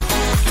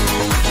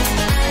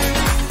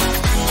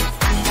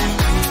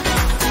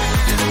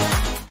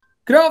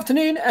Good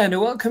afternoon and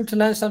welcome to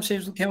Lunchtime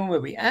Series with Kevin, where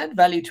we add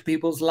value to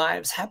people's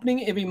lives,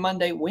 happening every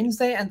Monday,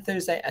 Wednesday, and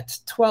Thursday at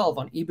 12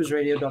 on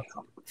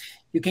eBizRadio.com.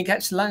 You can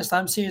catch the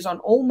Lunchtime Series on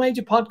all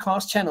major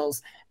podcast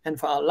channels, and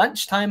for our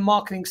lunchtime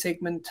marketing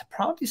segment,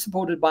 proudly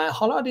supported by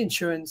Hollard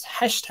Insurance,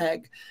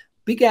 hashtag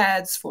big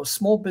ads for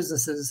small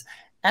businesses.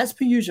 As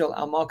per usual,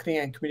 our marketing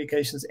and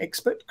communications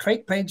expert,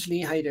 Craig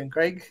Pagely. How you doing,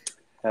 Craig?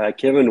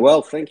 Kevin,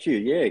 well, thank you.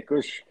 Yeah,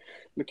 gosh,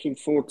 looking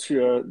forward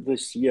to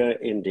this year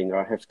ending.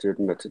 I have to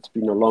admit, it's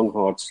been a long,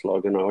 hard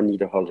slog, and I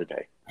need a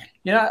holiday.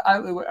 You know,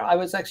 I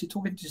was actually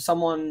talking to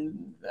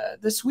someone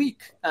this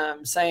week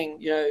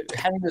saying,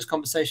 having this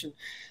conversation,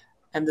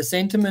 and the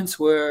sentiments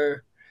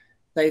were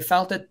they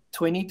felt that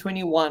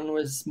 2021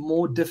 was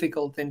more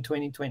difficult than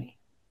 2020.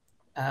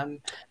 And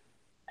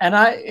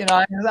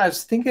I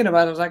was thinking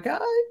about it. I was like,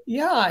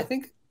 yeah, I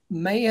think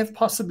may have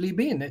possibly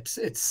been.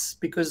 It's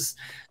because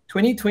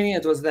 2020,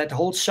 it was that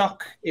whole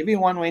shock.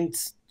 Everyone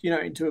went,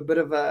 into a bit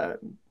of a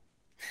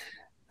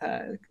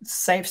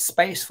safe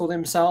space for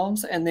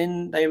themselves, and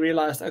then they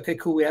realized, okay,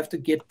 cool, we have to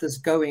get this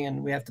going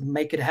and we have to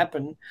make it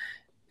happen.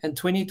 And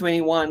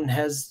 2021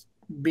 has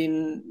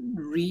been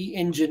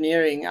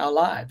re-engineering our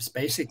lives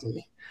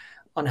basically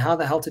on how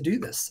the hell to do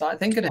this. So I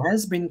think it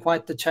has been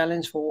quite the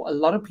challenge for a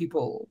lot of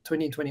people,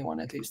 2021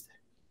 at least.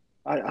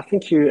 I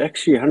think you're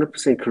actually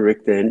 100%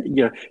 correct there.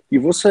 And,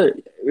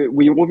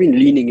 we've all been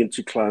leaning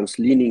into clients,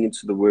 leaning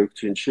into the work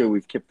to ensure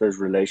we've kept those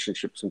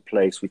relationships in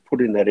place. We've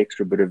put in that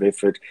extra bit of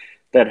effort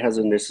that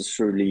hasn't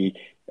necessarily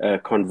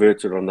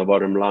converted on the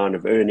bottom line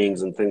of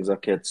earnings and things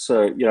like that.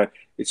 So,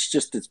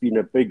 it's been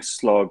a big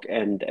slog,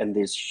 and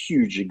there's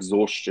huge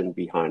exhaustion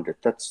behind it.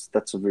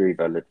 That's a very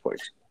valid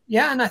point.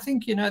 Yeah, and I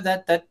think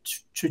that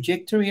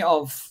trajectory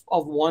of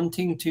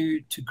wanting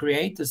to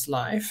create this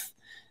life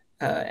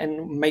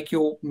and make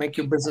your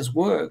business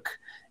work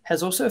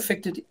has also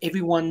affected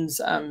everyone's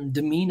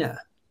demeanor.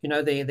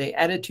 Their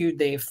attitude,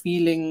 their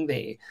feeling,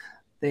 their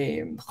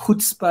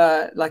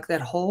chutzpah, like that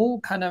whole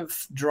kind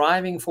of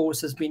driving force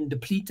has been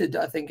depleted,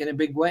 I think, in a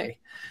big way.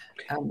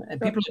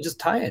 And people are just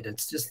tired.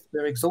 It's just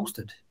they're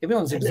exhausted.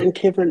 Everyone's exhausted. And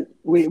Kevin,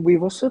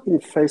 we've also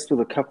been faced with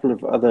a couple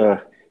of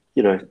other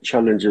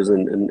challenges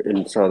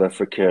in South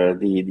Africa,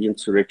 the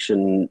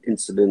insurrection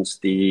incidents,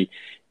 the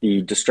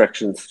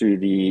distractions through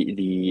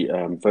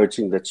the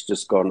voting that's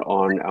just gone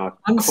on, our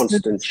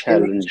constant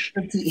challenge.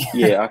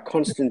 Our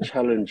constant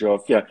challenge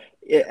of,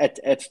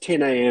 at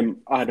 10 a.m.,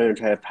 I don't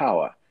have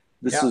power.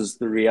 This is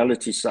the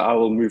reality. So I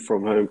will move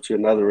from home to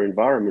another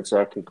environment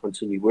so I can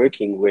continue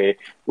working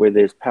where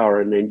there's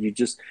power. And then you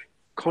just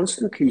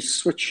constantly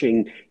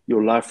switching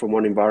your life from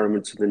one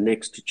environment to the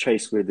next to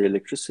chase where the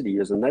electricity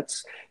is. And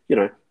that's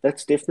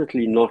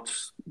definitely not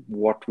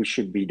what we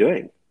should be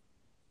doing.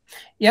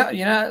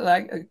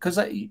 Yeah, because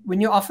when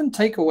you often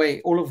take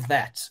away all of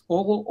that,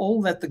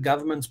 all that the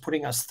government's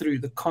putting us through,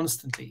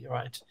 constantly,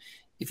 right?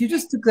 If you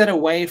just took that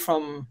away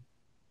from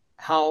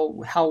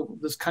how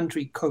this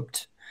country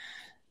coped,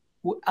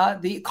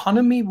 the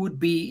economy would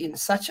be in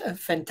such a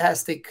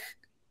fantastic,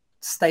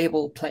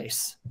 stable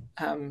place.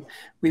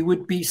 We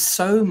would be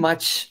so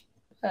much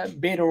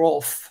better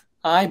off,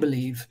 I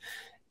believe,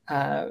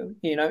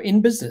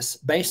 in business,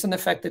 based on the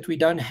fact that we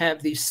don't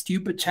have these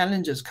stupid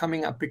challenges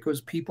coming up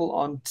because people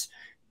aren't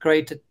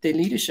great at their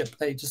leadership.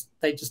 They're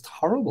just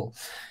horrible.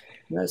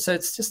 So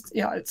it's just,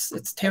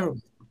 it's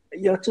terrible.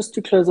 Yeah, just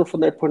to close off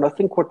on that point, I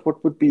think what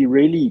would be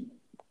really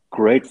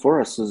great for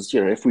us is,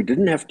 if we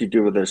didn't have to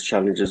deal with those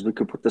challenges, we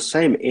could put the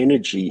same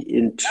energy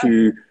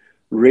into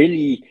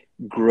really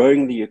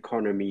growing the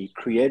economy,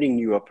 creating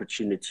new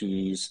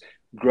opportunities,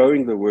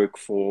 growing the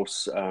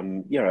workforce. At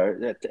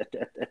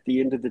the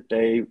end of the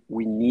day,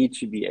 we need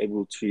to be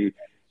able to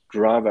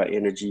drive our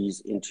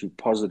energies into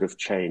positive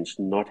change,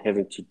 not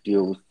having to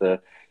deal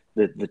with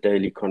the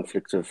daily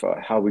conflict of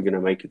how we're going to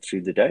make it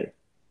through the day.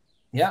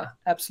 Yeah,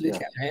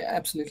 absolutely. Yeah. I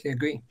absolutely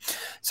agree.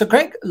 So,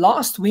 Craig,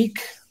 last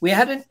week we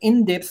had an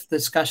in-depth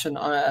discussion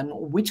on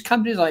which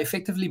companies are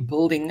effectively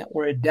building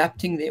or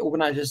adapting their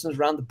organizations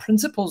around the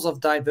principles of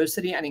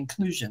diversity and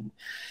inclusion.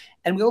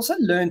 And we also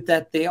learned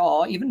that there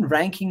are even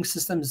ranking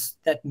systems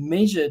that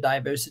measure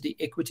diversity,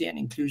 equity, and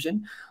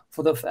inclusion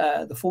for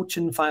the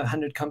Fortune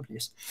 500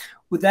 companies.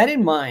 With that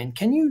in mind,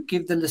 can you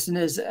give the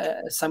listeners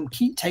some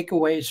key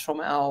takeaways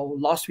from our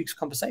last week's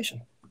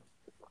conversation?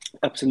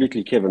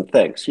 Absolutely, Kevin.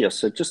 Thanks. Yes.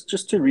 So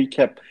just to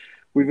recap,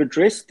 we've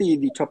addressed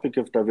the topic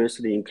of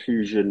diversity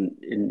inclusion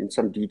in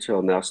some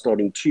detail now,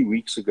 starting 2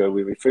 weeks ago,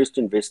 where we first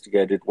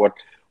investigated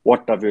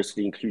what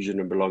diversity, inclusion,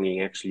 and belonging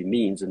actually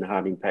means and how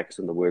it impacts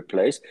in the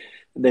workplace.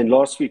 And then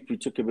last week, we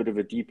took a bit of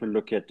a deeper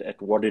look at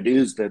what it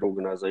is that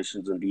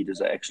organizations and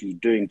leaders are actually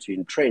doing to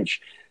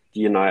entrench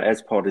D&I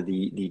as part of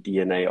the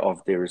DNA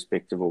of their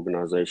respective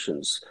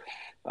organizations.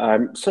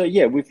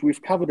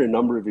 We've covered a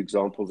number of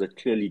examples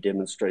that clearly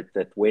demonstrate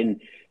that when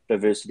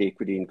diversity,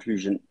 equity,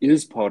 inclusion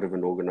is part of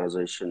an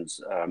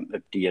organization's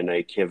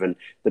DNA, Kevin,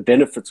 the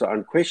benefits are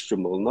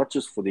unquestionable, not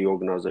just for the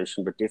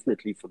organization, but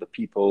definitely for the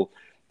people,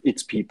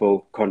 its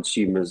people,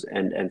 consumers,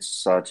 and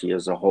society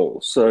as a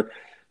whole. So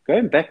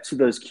Going back to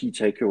those key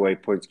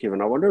takeaway points,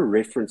 Kevin, I want to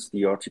reference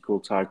the article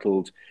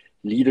titled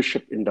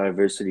Leadership in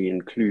Diversity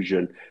and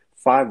Inclusion,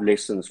 5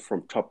 Lessons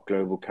from Top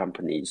Global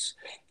Companies.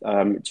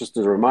 Just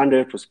as a reminder,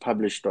 it was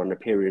published on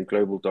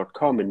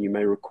aperientglobal.com, and you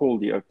may recall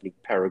the opening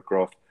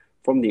paragraph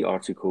from the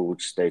article,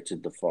 which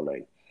stated the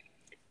following.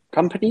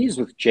 Companies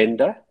with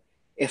gender,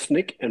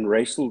 ethnic, and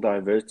racial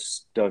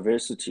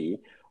diversity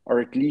are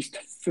at least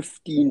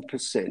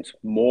 15%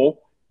 more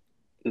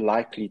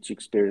likely to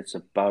experience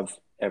above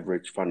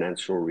average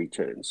financial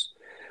returns.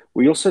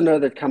 We also know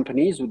that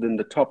companies within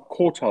the top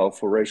quartile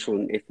for racial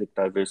and ethnic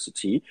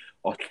diversity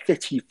are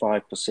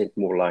 35%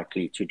 more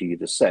likely to do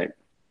the same.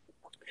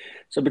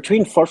 So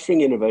between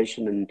fostering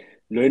innovation and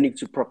learning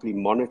to properly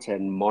monitor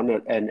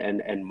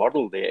and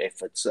model their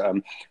efforts,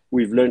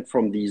 we've learned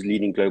from these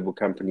leading global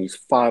companies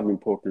 5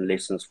 important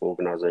lessons for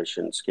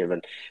organizations,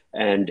 Kevin,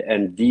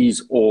 and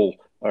these all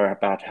are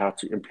about how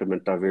to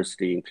implement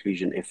diversity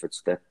inclusion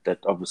efforts that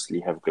obviously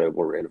have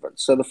global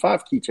relevance. So the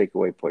 5 key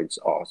takeaway points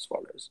are as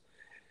follows.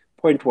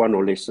 Point 1,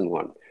 or lesson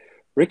 1,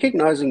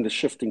 recognizing the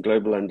shift in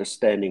global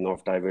understanding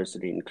of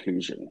diversity and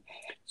inclusion.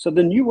 So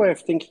the new way of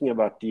thinking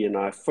about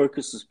D&I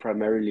focuses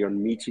primarily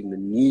on meeting the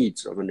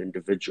needs of an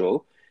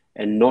individual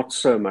and not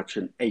so much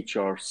an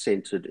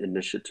HR-centered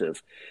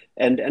initiative.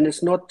 And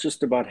it's not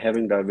just about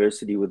having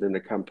diversity within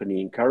a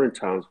company in current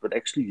times, but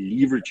actually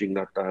leveraging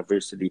that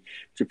diversity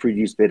to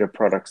produce better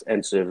products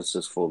and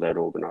services for that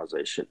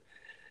organization.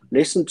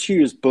 Lesson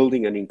 2 is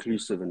building an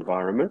inclusive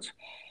environment.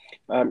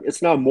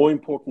 It's now more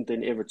important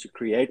than ever to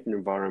create an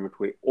environment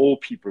where all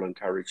people are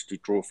encouraged to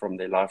draw from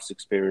their life's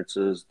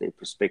experiences, their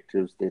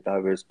perspectives, their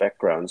diverse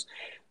backgrounds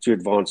to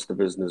advance the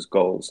business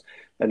goals.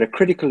 And a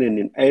critical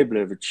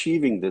enabler of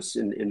achieving this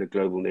in a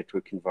global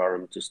network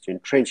environment is to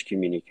entrench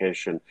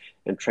communication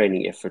and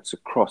training efforts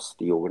across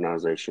the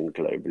organization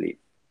globally.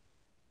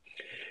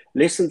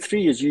 Lesson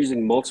 3 is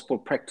using multiple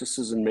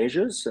practices and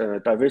measures.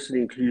 Diversity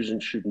inclusion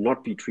should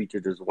not be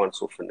treated as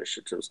once-off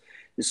initiatives,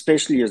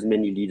 especially as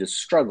many leaders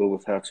struggle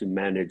with how to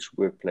manage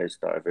workplace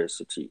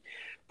diversity.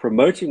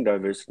 Promoting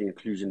diversity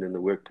inclusion in the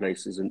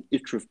workplace is an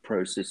iterative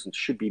process and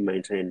should be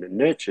maintained and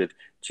nurtured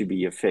to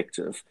be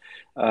effective.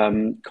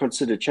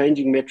 Consider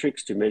changing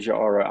metrics to measure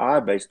ROI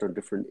based on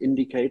different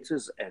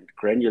indicators and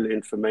granular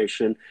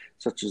information,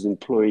 such as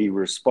employee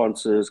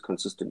responses,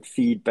 consistent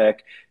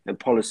feedback, and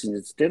policies,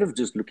 instead of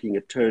just looking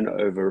at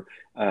turnover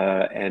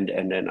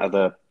and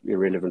other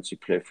irrelevant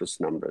superfluous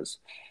numbers.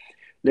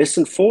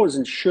 Lesson 4 is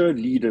ensure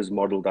leaders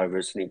model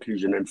diversity and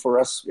inclusion. And for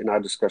us, in our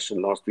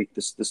discussion last week,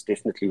 this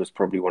definitely was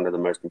probably one of the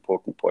most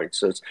important points.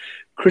 So it's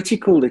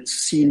critical that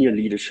senior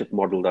leadership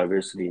model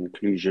diversity and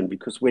inclusion,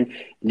 because when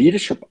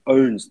leadership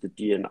owns the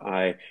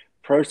D&I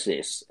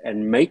process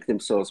and make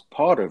themselves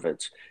part of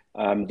it,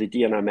 the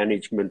D&I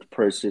management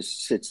process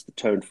sets the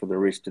tone for the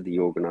rest of the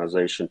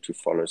organization to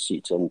follow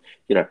suit. And,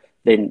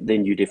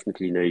 then you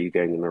definitely know you're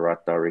going in the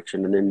right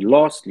direction. And then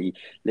lastly,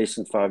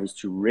 lesson 5 is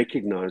to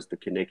recognize the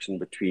connection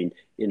between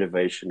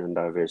innovation and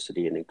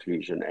diversity and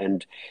inclusion.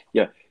 And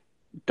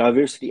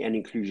diversity and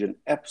inclusion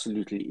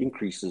absolutely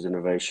increases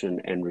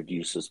innovation and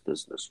reduces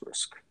business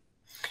risk.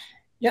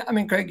 Yeah, I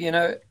mean, Greg,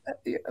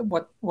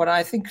 what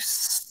I think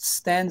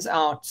stands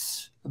out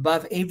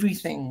above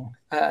everything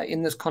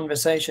in this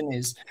conversation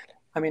is,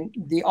 I mean,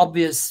 the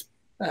obvious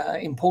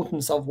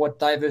importance of what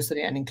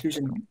diversity and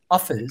inclusion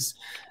offers,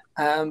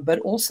 but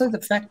also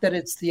the fact that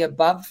it's the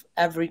above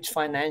average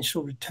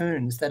financial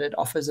returns that it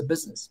offers a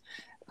business.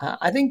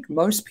 I think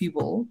most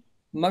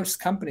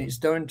companies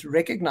don't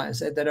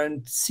recognize it, they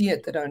don't see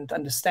it, they don't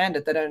understand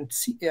it, they don't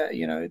see,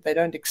 they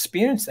don't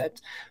experience that,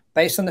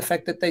 based on the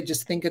fact that they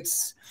just think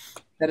it's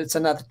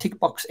another tick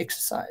box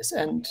exercise,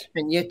 and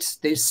yet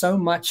there's so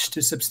much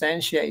to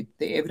substantiate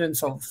the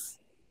evidence of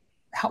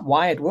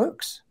why it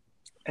works.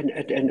 And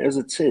as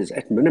it says,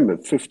 at minimum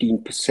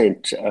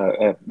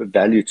 15%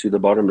 value to the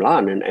bottom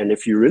line, and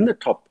if you're in the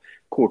top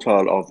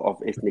quartile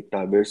of ethnic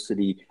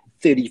diversity,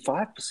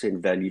 35%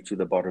 value to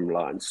the bottom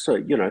line.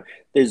 So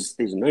there's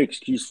no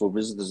excuse for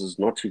businesses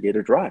not to get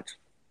it right.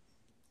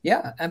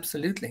 Yeah,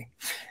 absolutely.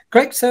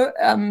 Great. So,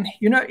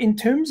 in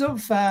terms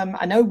of,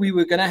 I know we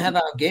were going to have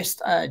our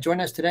guest join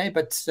us today,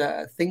 but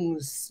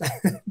things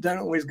don't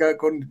always go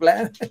according to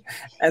plan,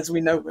 as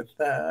we know with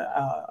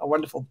a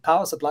wonderful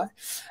power supply.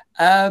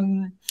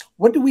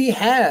 What do we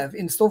have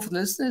in store for the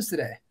listeners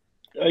today?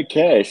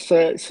 Okay,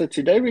 so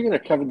today we're going to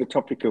cover the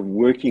topic of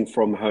working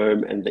from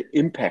home and the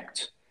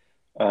impact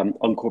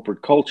on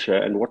corporate culture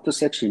and what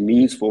this actually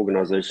means for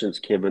organizations,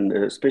 Kevin,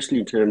 especially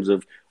in terms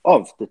of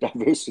the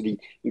diversity,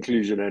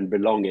 inclusion, and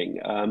belonging.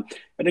 And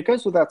it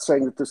goes without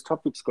saying that this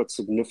topic's got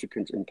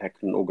significant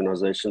impact on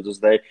organizations,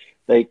 as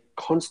they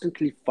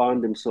constantly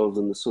find themselves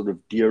in this sort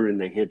of deer in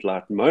the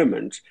headlight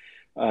moment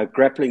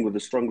grappling with a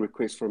strong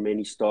request from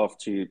many staff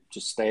to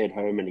stay at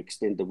home and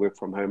extend the work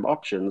from home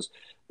options,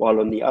 while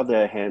on the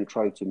other hand,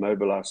 trying to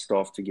mobilize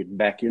staff to get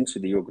back into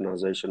the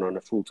organization on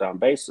a full-time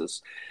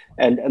basis.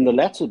 And the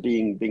latter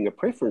being a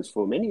preference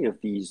for many of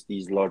these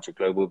larger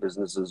global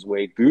businesses,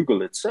 where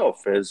Google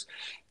itself has,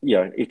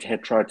 it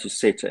had tried to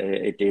set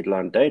a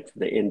deadline date for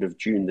the end of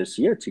June this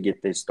year to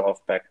get their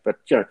staff back, but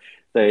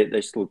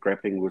they're still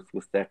grappling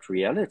with that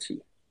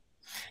reality.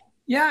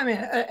 Yeah, I mean,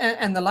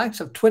 and the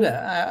likes of Twitter,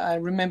 I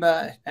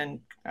remember,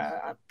 and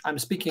I'm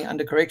speaking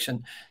under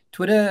correction,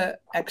 Twitter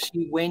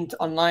actually went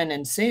online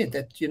and said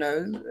that,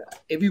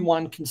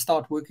 everyone can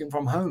start working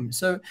from home.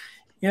 So,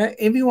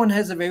 everyone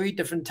has a very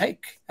different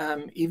take.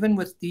 Even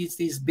with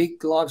these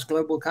big, large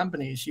global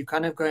companies, you're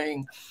kind of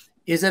going,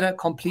 is it a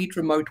complete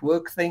remote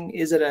work thing?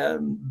 Is it a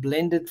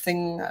blended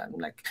thing?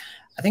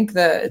 I think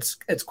that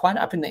it's quite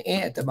up in the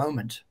air at the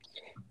moment.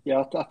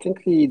 Yeah, I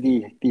think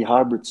the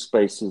hybrid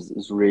space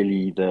is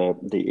really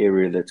the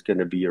area that's going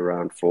to be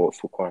around for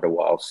quite a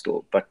while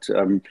still. But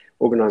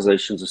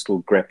organizations are still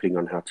grappling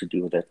on how to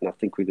deal with that. And I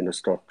think we're going to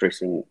start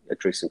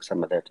addressing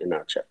some of that in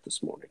our chat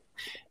this morning.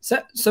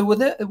 So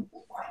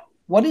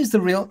what is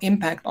the real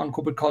impact on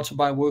corporate culture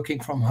by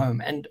working from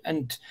home?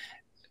 And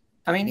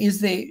I mean,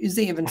 is there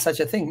even such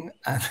a thing?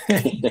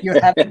 You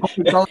have a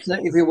corporate culture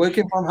if you're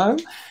working from home?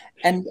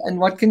 And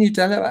what can you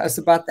tell us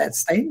about that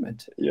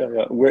statement?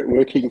 Yeah.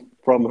 Working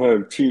from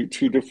home, two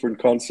different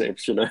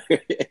concepts,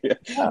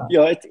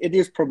 Yeah, it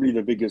is probably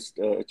the biggest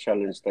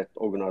challenge that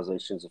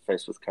organizations are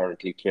faced with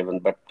currently, Kevin.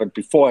 But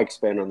before I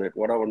expand on that,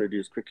 what I want to do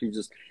is quickly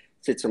just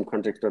set some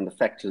context on the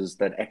factors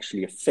that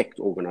actually affect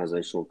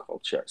organizational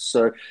culture.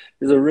 So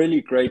there's a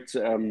really great,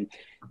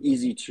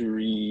 easy to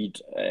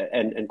read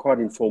and quite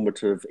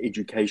informative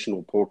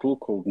educational portal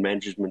called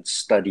Management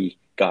Study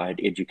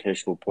Guide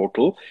Educational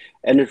Portal,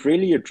 and it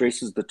really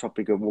addresses the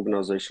topic of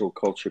organizational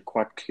culture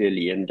quite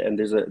clearly. And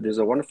there's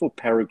a wonderful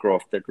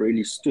paragraph that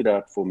really stood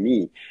out for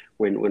me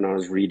when I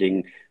was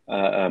reading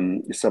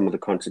some of the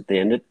content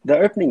there. And the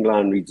opening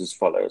line reads as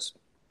follows: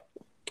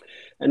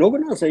 an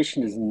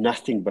organization is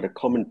nothing but a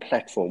common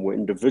platform where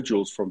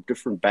individuals from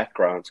different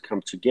backgrounds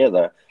come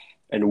together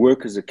and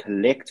work as a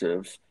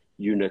collective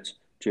unit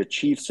to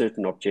achieve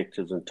certain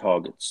objectives and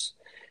targets.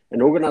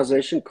 An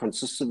organization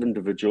consists of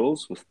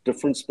individuals with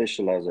different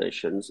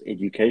specializations,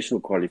 educational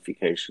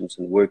qualifications,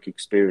 and work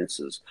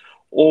experiences,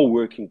 all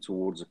working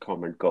towards a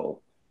common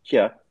goal.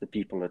 Here, the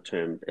people are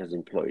termed as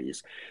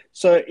employees.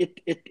 So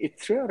it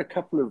threw out a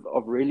couple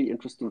of really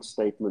interesting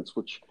statements,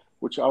 which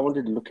I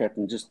wanted to look at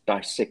and just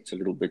dissect a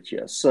little bit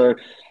here. So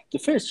the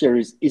first here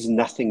is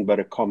nothing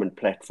but a common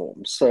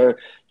platform. So,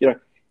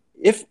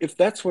 if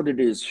that's what it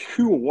is,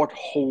 who or what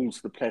holds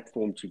the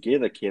platform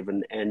together,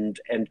 Kevin, and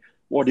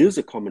what is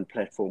a common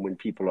platform when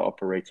people are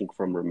operating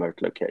from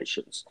remote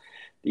locations?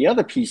 The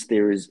other piece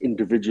there is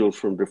individuals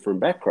from different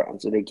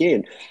backgrounds. And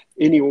again,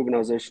 any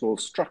organizational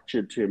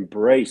structure to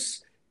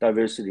embrace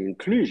diversity and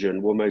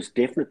inclusion will most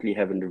definitely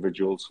have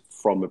individuals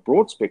from a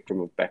broad spectrum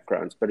of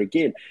backgrounds. But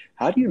again,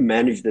 how do you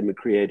manage them and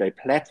create a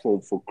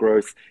platform for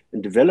growth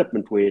and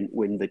development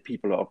when the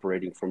people are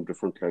operating from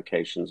different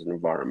locations and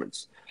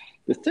environments?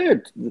 The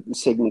third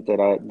segment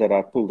that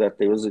I pulled out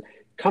there was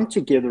come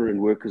together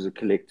and work as a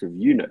collective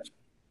unit.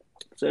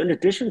 So in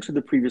addition to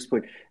the previous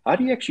point, how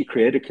do you actually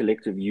create a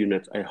collective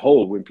unit, a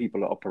whole, when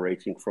people are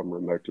operating from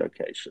remote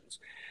locations?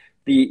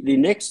 The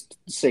next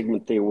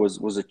segment there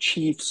was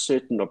achieve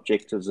certain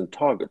objectives and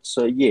targets.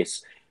 So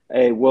yes,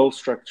 a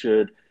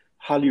well-structured,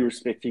 highly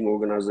respecting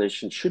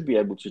organization should be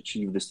able to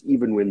achieve this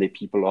even when their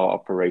people are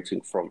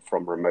operating from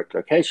remote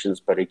locations.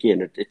 But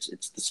again,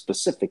 it's the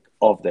specific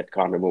of that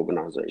kind of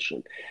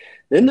organization.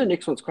 Then the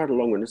next one's quite a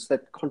long one. It's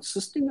that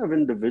consisting of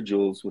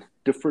individuals with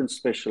different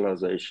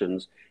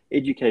specializations,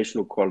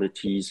 educational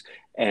qualities,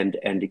 and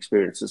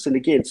experiences. And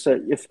again,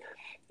 so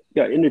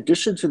in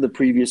addition to the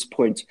previous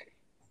point,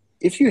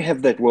 if you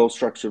have that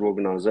well-structured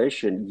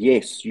organization,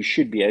 yes, you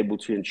should be able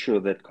to ensure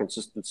that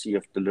consistency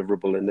of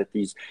deliverable and that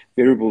these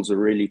variables are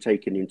really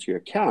taken into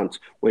account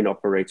when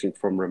operating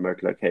from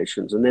remote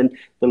locations. And then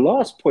the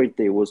last point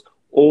there was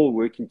all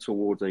working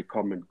towards a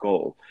common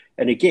goal.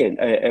 And again,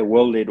 a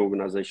well-led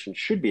organization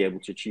should be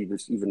able to achieve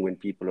this even when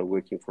people are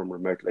working from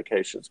remote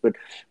locations. But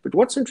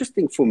what's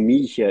interesting for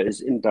me here is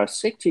in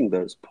dissecting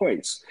those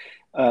points,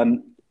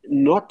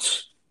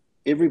 not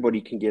everybody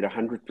can get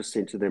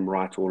 100% of them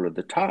right all of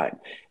the time.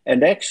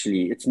 And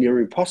actually, it's near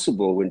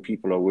impossible when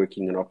people are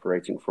working and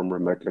operating from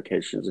remote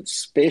locations,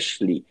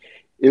 especially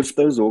if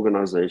those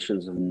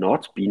organizations have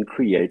not been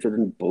created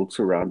and built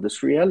around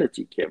this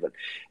reality, Kevin.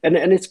 And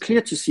it's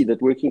clear to see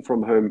that working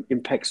from home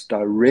impacts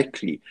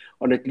directly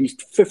on at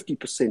least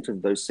 50%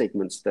 of those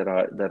segments that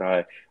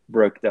I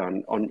broke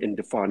down in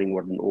defining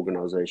what an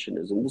organization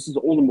is. And this is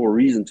all the more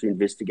reason to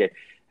investigate,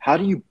 how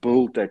do you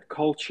build that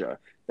culture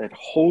that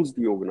holds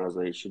the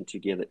organization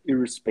together,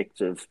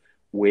 irrespective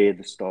where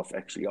the staff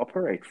actually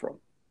operate from?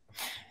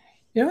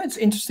 It's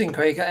interesting,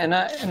 Craig, and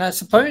I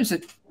suppose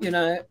that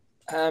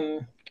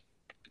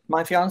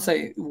my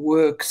fiance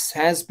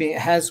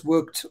has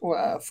worked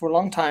for a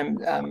long time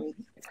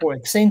for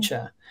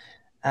Accenture,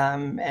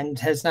 and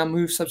has now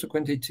moved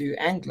subsequently to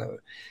Anglo.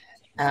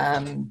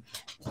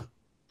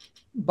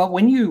 But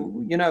when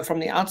from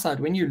the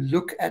outside, when you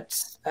look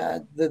at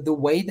the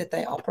way that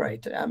they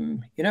operate,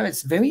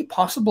 it's very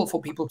possible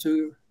for people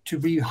to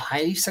be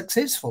highly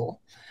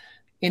successful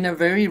in a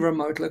very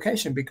remote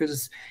location,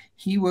 because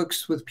he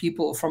works with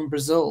people from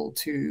Brazil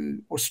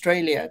to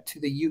Australia to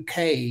the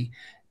UK,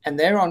 and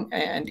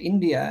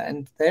India,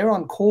 and they're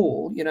on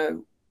call,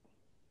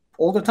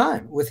 all the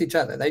time with each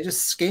other. They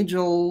just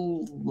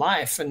schedule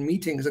life and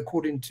meetings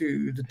according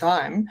to the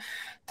time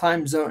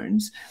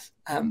zones.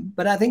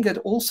 But I think it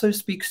also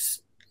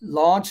speaks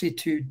largely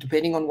to,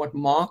 depending on what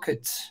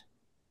market,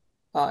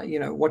 the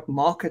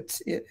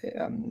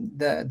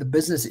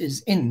business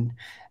is in,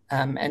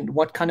 and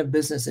what kind of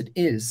business it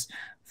is,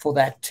 for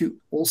that to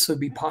also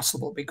be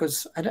possible.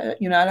 Because I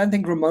don't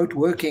think remote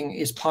working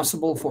is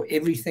possible for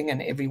everything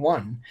and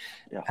everyone.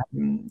 Yeah.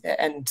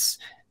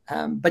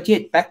 But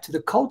yet, back to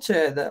the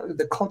culture,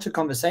 the culture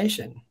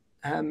conversation.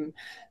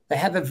 They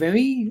have a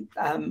very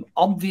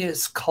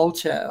obvious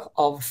culture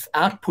of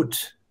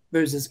output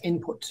versus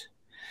input.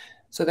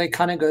 So they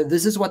kind of go,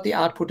 this is what the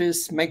output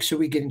is, make sure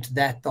we get into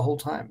that the whole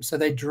time. So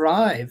they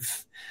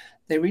drive.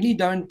 They really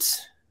don't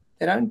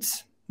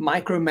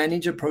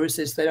micromanage a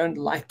process. They don't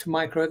like to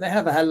micro. They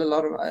have a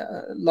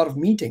lot of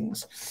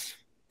meetings,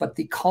 but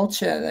the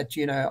culture that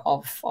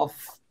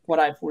of what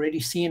I've already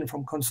seen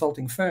from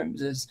consulting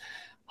firms is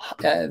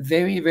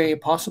very, very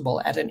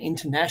possible at an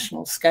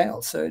international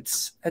scale. So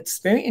it's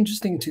very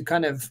interesting to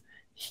kind of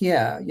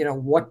hear,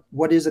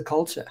 what is a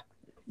culture.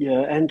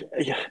 Yeah, and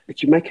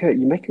but you make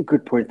a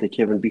good point there,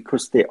 Kevin,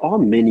 because there are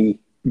many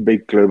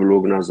big global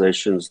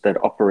organizations that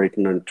operate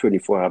on a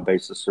 24-hour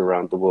basis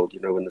around the world.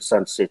 When the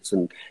sun sets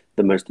in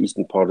the most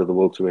eastern part of the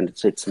world to when it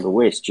sets in the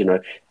west,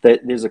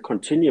 there's a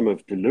continuum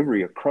of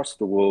delivery across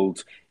the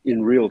world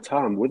in real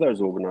time with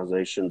those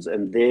organizations,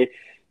 and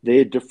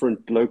their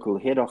different local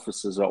head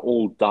offices are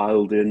all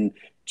dialed in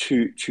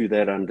to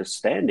that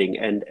understanding,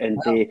 and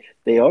wow.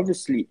 they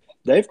obviously,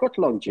 they've got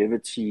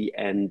longevity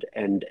and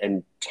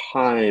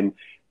time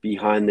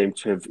behind them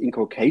to have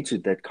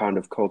inculcated that kind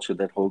of culture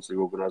that holds the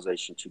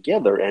organization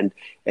together. And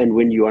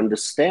when you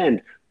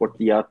understand what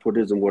the output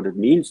is and what it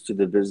means to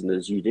the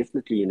business, you're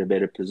definitely in a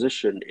better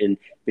position in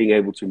being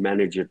able to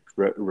manage it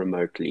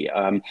remotely.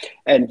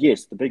 And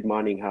yes, the big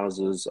mining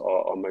houses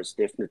are most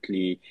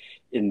definitely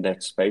in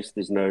that space.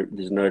 There's no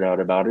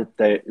doubt about it.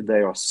 They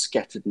are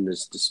scattered and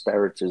as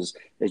disparate as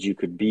you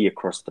could be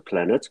across the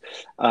planet.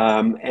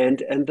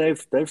 And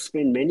they've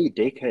spent many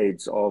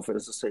decades of,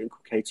 as I say,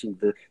 inculcating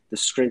the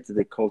strength of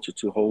their culture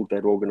to hold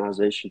that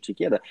organization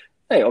together.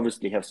 They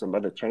obviously have some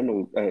other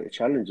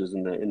challenges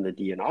in the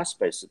D&I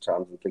space at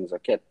times and things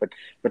like that,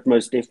 but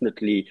most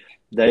definitely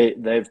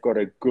they've got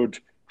a good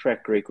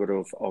track record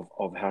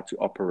of how to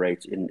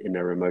operate in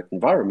a remote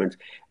environment.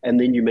 And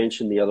then you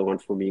mentioned the other one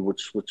for me,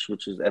 which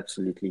is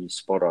absolutely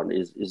spot on,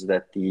 is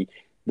that the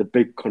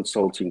big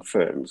consulting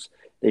firms,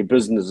 their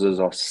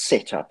businesses are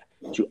set up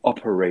to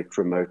operate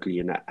remotely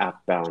in an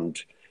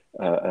outbound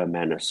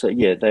manner. So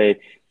yeah,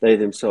 they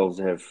themselves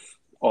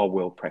are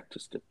well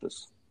practiced at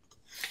this.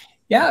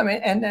 Yeah, I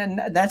mean,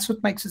 and that's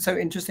what makes it so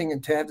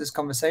interesting to have this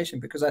conversation,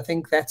 because I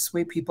think that's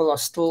where people are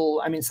still,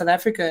 I mean, South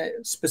Africa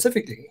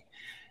specifically,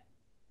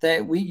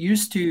 that we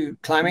used to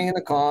climbing in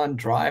the car and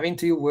driving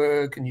to your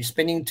work, and you're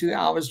spending 2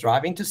 hours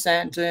driving to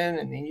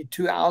Sandton, and then you're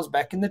 2 hours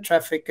back in the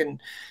traffic.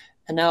 And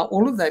now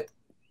all of that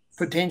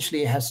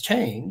potentially has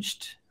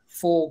changed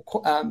for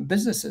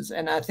businesses.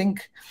 And I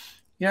think,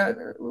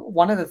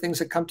 one of the things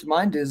that come to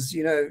mind is,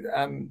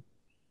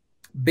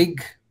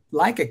 big,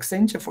 like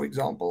Accenture, for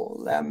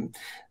example,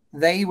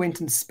 they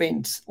went and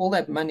spent all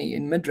that money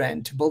in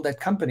Midrand to build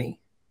that company,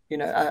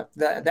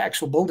 the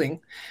actual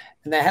building.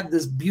 And they have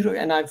this beautiful,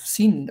 and I've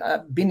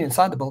been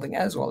inside the building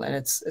as well, and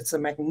it's a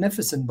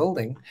magnificent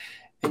building.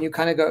 And you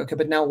kind of go, okay,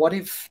 but now what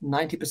if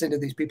 90% of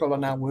these people are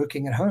now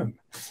working at home?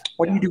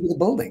 What do you do with the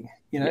building?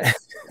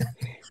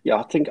 Yeah,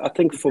 I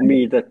think for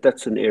me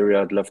that's an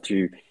area I'd love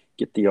to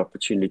get the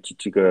opportunity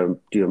to go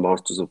do a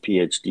master's or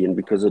PhD in,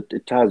 because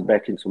it ties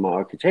back into my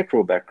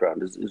architectural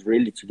background, is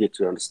really to get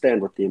to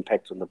understand what the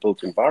impact on the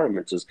built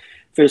environment is.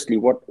 Firstly,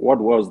 what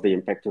was the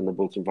impact on the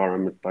built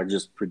environment by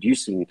just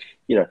producing,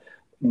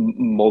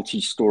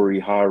 multi-story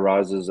high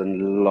rises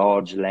and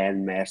large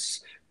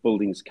landmass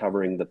buildings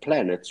covering the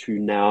planet, who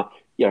now,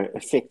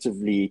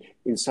 effectively,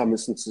 in some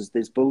instances,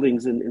 there's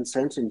buildings in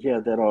Sandton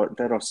here that are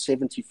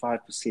 75%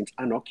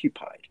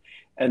 unoccupied.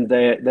 And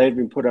they've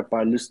been put up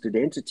by listed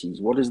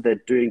entities. What is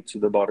that doing to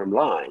the bottom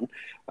line?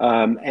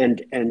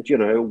 And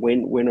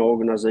when are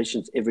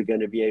organizations ever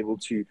going to be able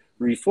to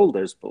refill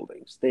those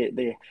buildings? They're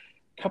a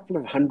couple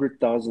of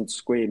 100,000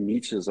 square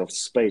meters of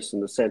space in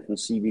the Sandton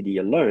CBD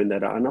alone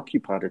that are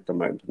unoccupied at the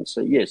moment. And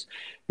so, yes,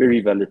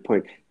 very valid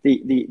point.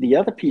 The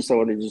other piece I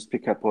want to just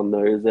pick up on,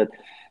 though, is that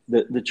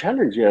the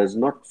challenge here is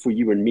not for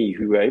you and me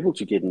who are able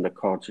to get in the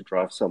car to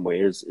drive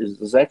somewhere,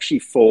 is actually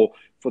for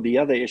the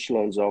other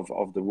echelons of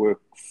the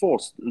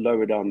workforce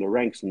lower down the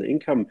ranks in the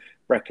income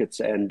brackets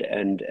and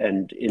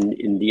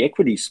in the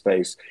equity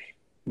space.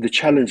 the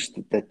challenge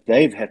that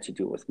they've had to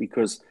deal with,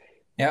 because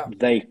Yeah.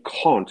 they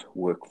can't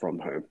work from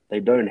home. They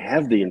don't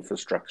have the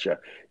infrastructure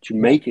to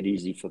Yeah. make it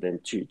easy for them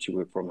to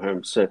work from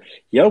home. So,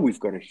 yeah, we've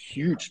got a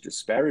huge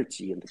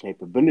disparity in the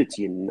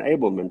capability and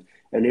enablement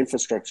and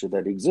infrastructure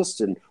that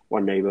exists in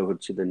one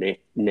neighborhood to the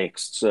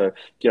next. So,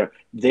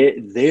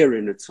 there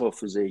in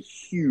itself is a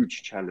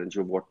huge challenge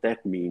of what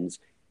that means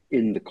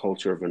in the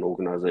culture of an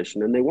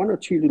organization. And there are one or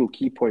two little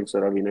key points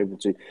that I've been able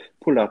to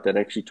pull out that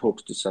actually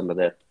talks to some of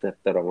that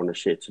I want to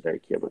share today,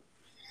 Kevin.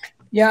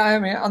 Yeah, I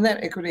mean, on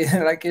that equity,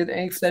 like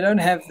if they don't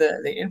have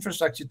the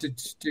infrastructure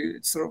to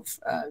sort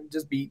of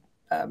just be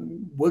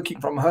working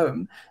from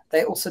home,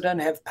 they also don't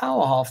have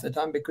power half the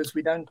time because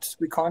we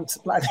can't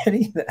supply that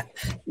either.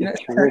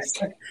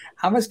 Like,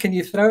 how much can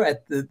you throw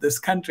at this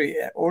country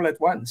all at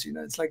once?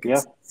 It's like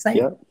it's insane.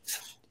 Yeah.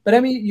 But I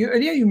mean,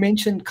 earlier you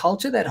mentioned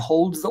culture that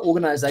holds the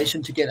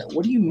organization together.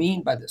 What do you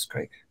mean by this,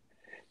 Craig?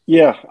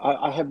 Yeah,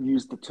 I have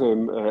used the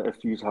term a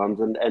few times,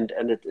 and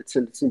it's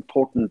an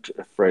important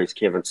phrase,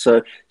 Kevin.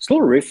 So, still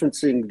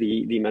referencing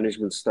the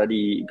Management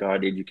Study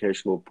Guide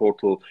educational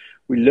portal,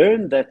 we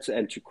learned that,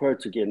 and to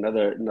quote again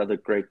another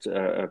great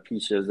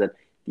piece here, is that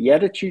the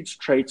attitudes,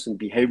 traits, and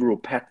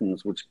behavioral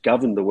patterns which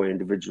govern the way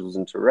individuals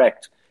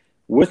interact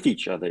with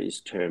each other is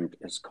termed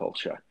as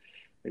culture.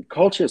 And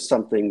culture is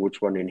something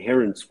which one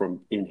inherits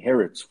from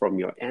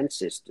your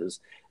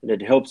ancestors, and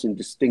it helps in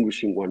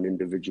distinguishing one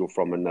individual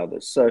from another.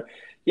 So,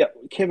 yeah,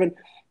 Kevin,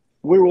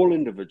 we're all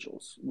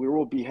individuals. We're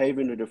all behave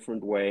in a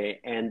different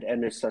way, and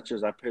as such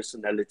as our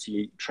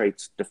personality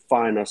traits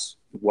define us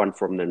one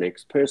from the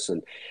next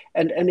person.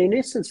 And in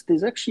essence,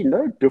 there's actually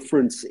no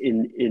difference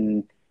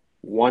in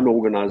one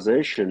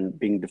organization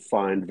being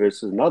defined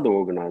versus another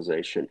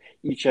organization,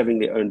 each having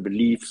their own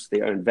beliefs,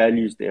 their own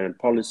values, their own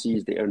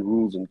policies, their own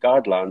rules and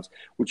guidelines,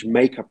 which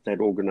make up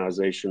that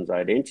organization's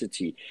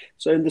identity.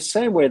 So in the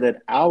same way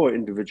that our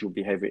individual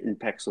behavior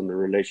impacts on the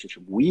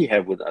relationship we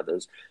have with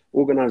others,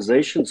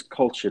 organizations'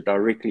 culture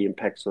directly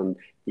impacts on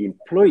the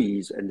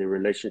employees and the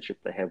relationship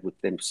they have with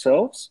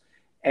themselves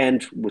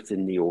and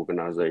within the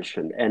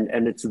organization.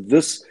 And it's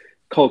this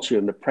culture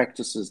and the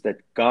practices that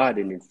guide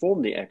and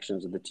inform the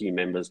actions of the team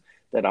members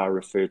that I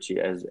refer to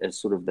as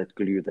sort of that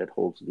glue that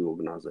holds the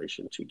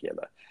organization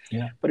together.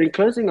 Yeah. But in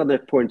closing on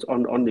that point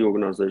on the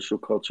organizational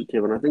culture,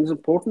 Kevin, I think it's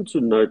important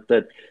to note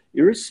that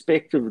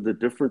irrespective of the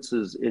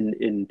differences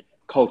in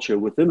culture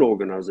within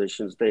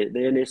organizations, they're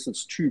in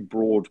essence two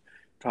broad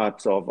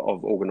types of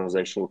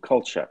organizational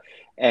culture.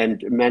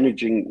 And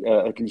managing,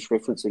 at least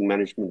referencing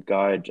Management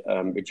Guide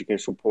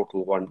educational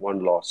portal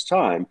one last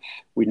time,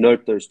 we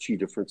note those two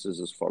differences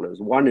as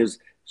follows. One is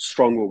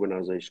strong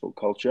organizational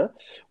culture,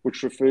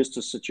 which refers to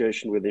a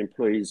situation where the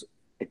employees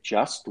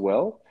adjust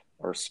well,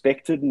 are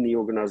respected in the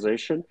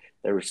organization,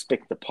 they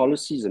respect the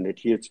policies and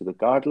adhere to the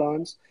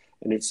guidelines.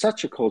 And in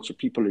such a culture,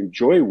 people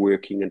enjoy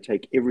working and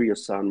take every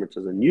assignment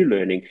as a new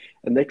learning,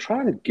 and they try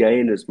and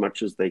gain as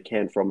much as they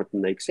can from it,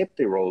 and they accept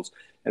their roles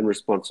and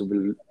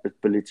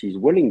responsibilities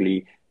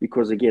willingly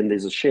because, again,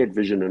 there's a shared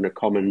vision and a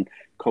common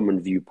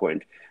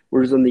viewpoint.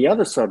 Whereas on the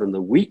other side, on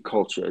the weak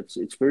culture,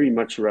 it's very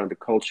much around a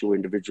culture where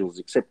individuals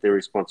accept their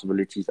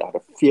responsibilities out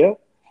of fear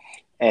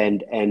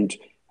and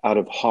out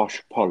of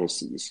harsh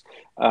policies.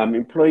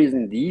 Employees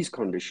in these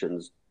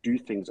conditions do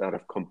things out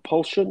of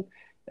compulsion,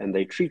 and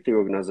they treat their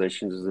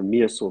organizations as a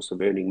mere source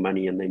of earning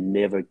money, and they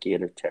never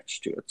get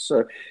attached to it.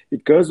 So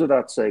it goes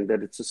without saying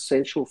that it's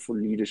essential for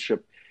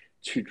leadership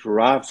to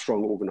drive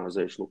strong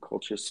organizational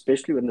culture,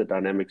 especially when the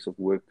dynamics of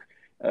work,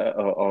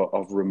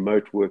 of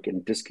remote work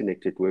and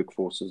disconnected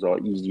workforces are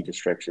easy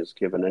distractions,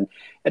 Kevin.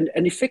 And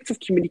effective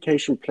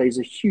communication plays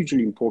a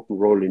hugely important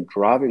role in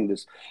driving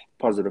this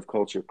positive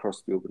culture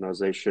across the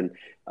organization.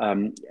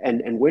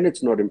 And when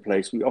it's not in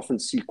place, we often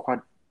see quite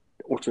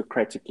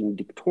autocratic and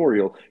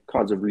dictatorial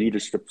kinds of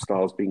leadership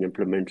styles being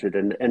implemented,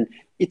 and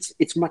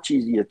it's much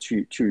easier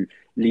to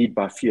lead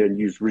by fear and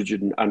use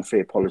rigid and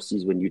unfair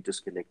policies when you're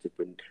disconnected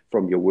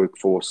from your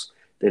workforce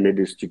than it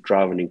is to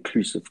drive an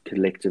inclusive,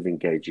 collective,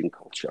 engaging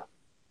culture.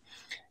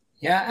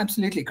 Yeah,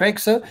 absolutely, Craig.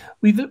 So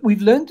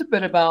we've learned a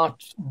bit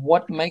about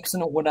what makes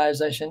an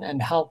organization and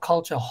how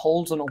culture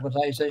holds an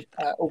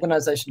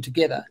organization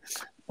together.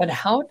 But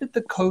how did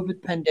the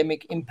COVID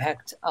pandemic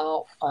impact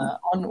our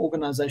on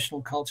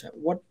organizational culture?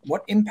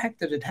 What impact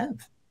did it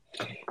have?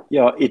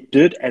 Yeah, it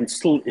did and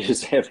still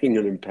is having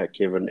an impact,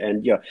 Kevin.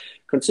 And yeah,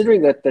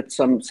 considering that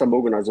some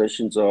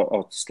organizations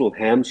are still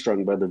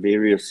hamstrung by the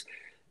various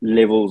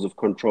levels of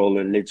control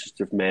and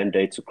legislative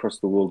mandates across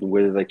the world, and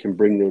whether they can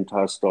bring the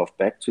entire staff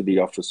back to the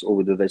office or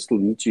whether they still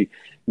need to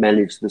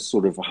manage this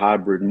sort of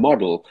hybrid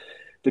model,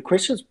 the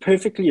question is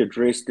perfectly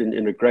addressed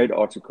in a great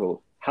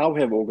article. How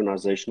have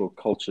organizational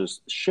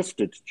cultures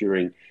shifted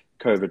during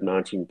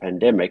COVID-19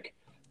 pandemic,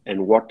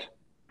 and what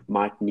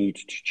might need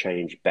to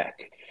change back?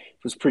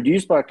 It was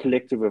produced by a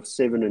collective of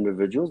 7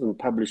 individuals and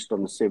published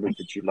on the 7th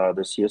of July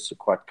this year, so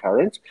quite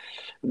current.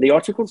 And the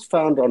article's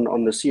found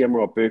on the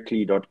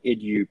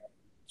cmrberkeley.edu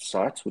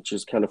site, which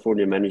is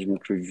California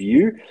Management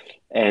Review.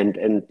 And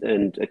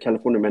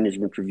California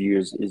Management Review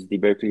is the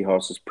Berkeley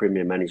House's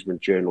premier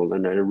management journal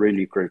and a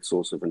really great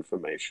source of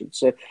information.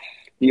 So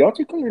the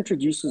article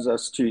introduces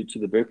us to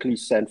the Berkeley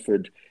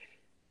Sanford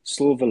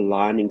Silver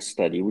Lining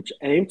Study, which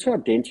aimed to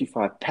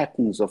identify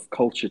patterns of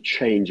culture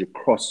change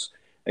across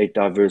a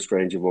diverse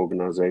range of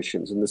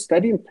organizations. And the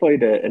study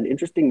employed an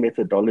interesting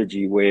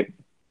methodology where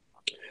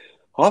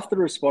half the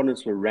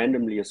respondents were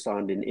randomly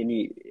assigned in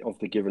any of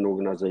the given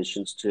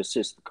organizations to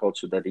assess the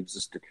culture that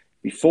existed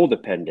before the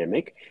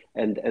pandemic,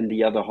 and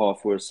the other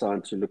half were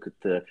assigned to look at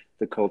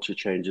the culture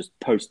changes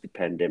post the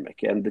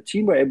pandemic. And the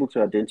team were able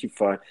to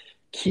identify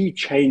key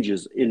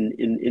changes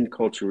in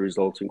culture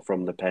resulting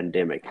from the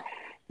pandemic.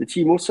 The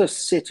team also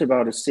set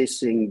about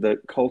assessing the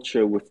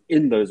culture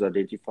within those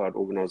identified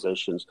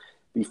organizations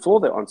before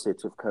the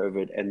onset of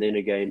COVID, and then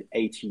again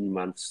 18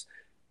 months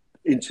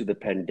into the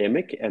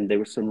pandemic. And there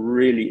were some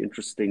really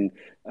interesting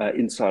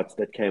insights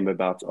that came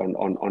about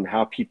on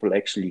how people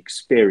actually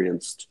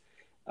experienced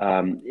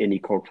any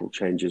cultural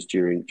changes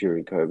during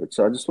COVID.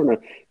 So I just want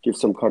to give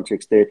some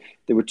context there.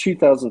 There were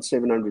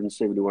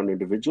 2,771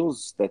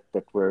 individuals that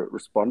were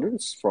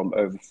respondents from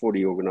over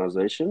 40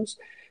 organizations.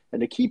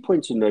 And a key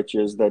point to note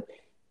here is that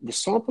the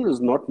sample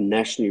is not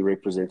nationally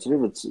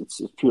representative.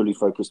 It's purely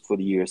focused for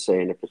the USA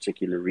in a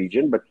particular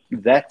region. But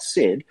that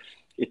said,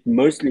 it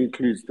mostly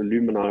includes the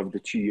alumni of the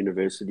two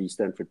universities,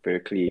 Stanford,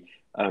 Berkeley,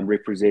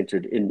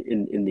 represented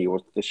in the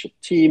authorship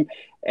team.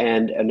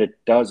 And it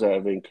does,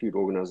 however, include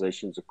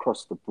organizations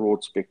across the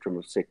broad spectrum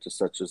of sectors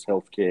such as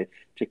healthcare,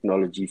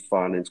 technology,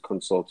 finance,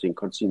 consulting,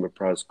 consumer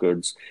price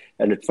goods.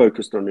 And it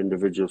focused on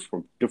individuals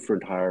from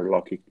different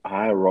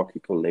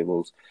hierarchical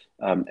levels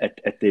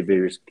at their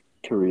various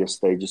career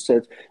stages.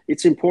 So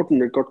it's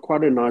important. It got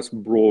quite a nice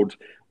broad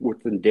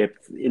width and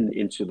depth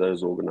into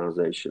those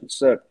organizations.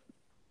 So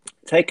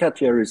takeout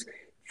here is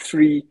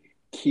three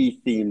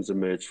key themes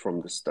emerged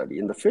from the study.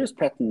 And the first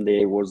pattern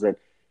there was that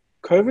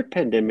COVID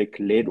pandemic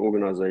led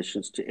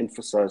organizations to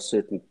emphasize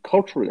certain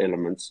cultural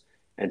elements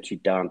and to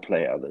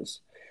downplay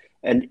others.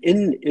 And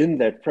in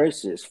that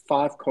process,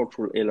 5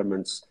 cultural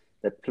elements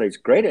that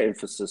placed greater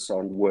emphasis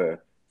on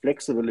were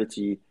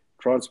flexibility,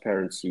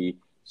 transparency,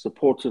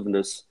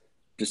 supportiveness,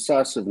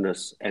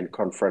 decisiveness, and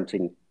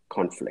confronting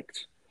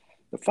conflict.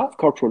 The 5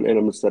 cultural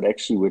elements that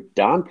actually were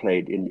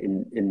downplayed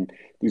in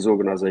these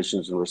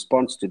organizations in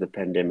response to the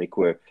pandemic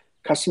were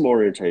customer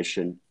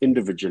orientation,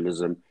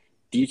 individualism,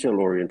 detail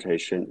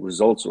orientation,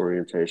 results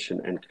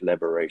orientation, and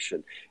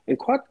collaboration. And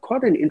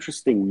quite an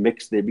interesting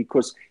mix there,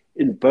 because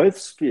in both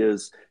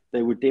spheres,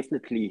 they would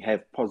definitely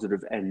have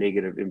positive and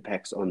negative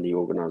impacts on the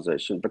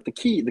organization. But the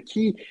key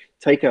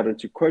takeout, and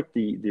to quote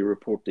the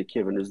report there,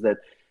 Kevin, is that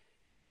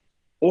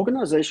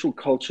organizational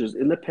cultures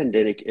in the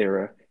pandemic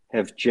era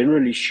have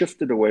generally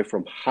shifted away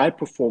from high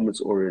performance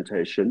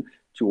orientation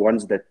to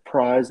ones that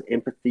prize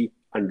empathy,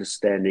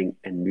 understanding,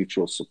 and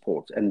mutual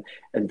support. And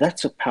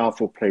that's a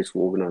powerful place for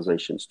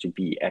organizations to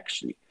be,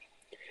 actually.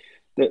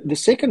 The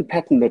second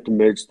pattern that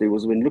emerged there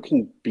was when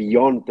looking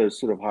beyond those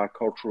sort of high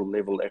cultural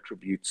level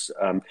attributes,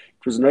 it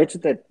was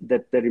noted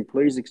that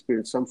employees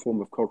experience some form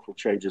of cultural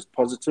changes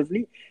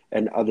positively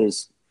and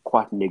others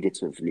quite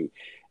negatively.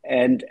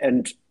 And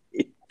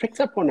it picked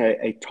up on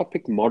a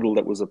topic model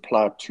that was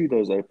applied to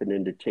those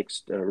open-ended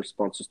text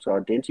responses to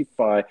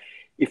identify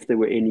if there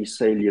were any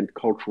salient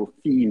cultural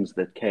themes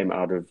that came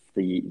out of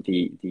the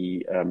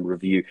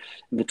review.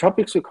 And the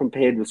topics were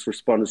compared with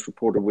respondents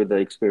reported whether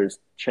they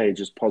experienced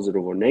changes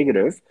positive or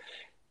negative.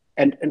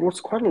 And what's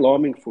quite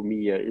alarming for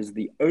me here is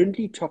the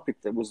only topic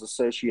that was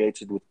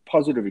associated with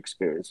positive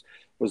experience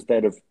was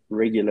that of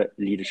regular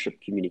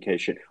leadership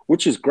communication,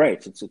 which is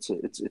great.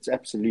 It's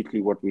absolutely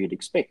what we'd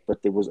expect,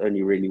 but there was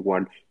only really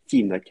one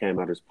theme that came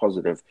out as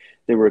positive.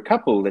 There were a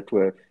couple that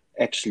were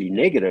actually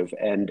negative,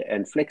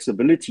 and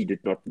flexibility did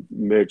not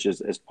merge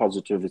as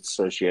positive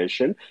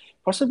association,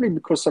 possibly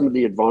because some of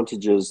the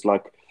advantages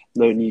like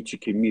no need to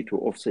commute were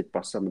offset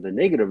by some of the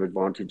negative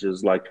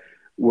advantages like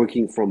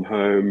working from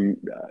home,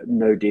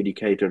 no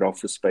dedicated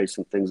office space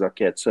and things like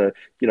that. So,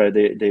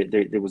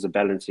 there was a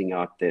balancing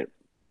out there.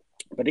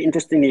 But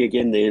interestingly,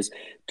 again, there's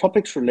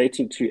topics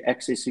relating to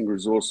accessing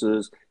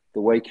resources,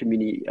 the way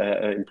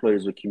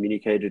employers were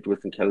communicated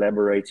with and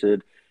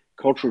collaborated.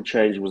 Cultural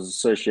change was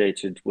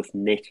associated with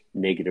net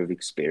negative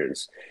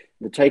experience.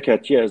 The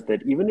takeout here is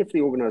that even if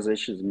the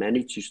organizations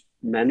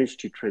managed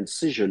to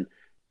transition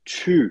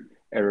to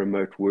a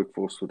remote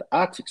workforce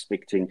without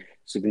expecting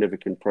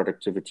significant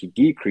productivity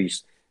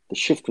decrease, the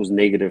shift was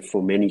negative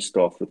for many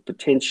staff, with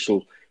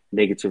potential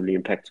negatively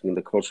impacting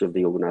the culture of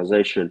the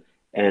organization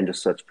and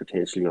as such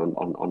potentially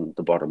on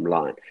the bottom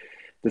line.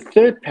 The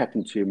third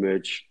pattern to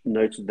emerge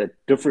noted that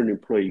different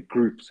employee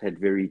groups had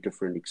very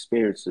different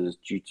experiences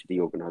due to the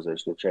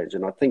organizational change.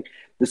 And I think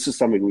this is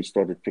something we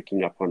started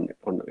picking up on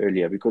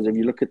earlier, because if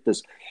you look at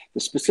this, the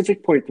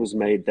specific point was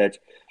made that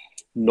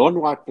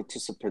non-white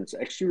participants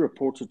actually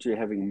reported to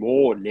having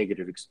more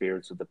negative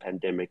experience of the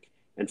pandemic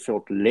and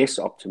felt less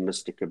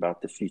optimistic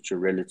about the future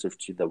relative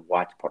to the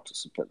white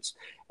participants.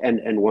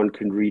 And one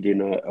can read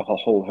in a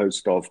whole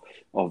host of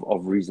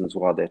reasons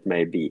why that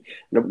may be.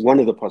 Now, one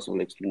of the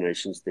possible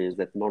explanations there is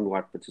that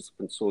non-white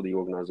participants saw the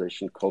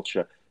organization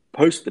culture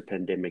post the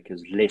pandemic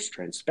as less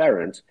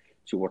transparent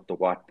to what the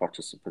white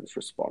participants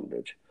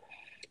responded.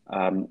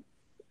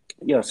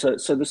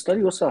 So the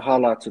study also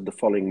highlighted the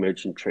following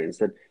emergent trends: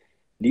 that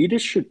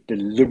leaders should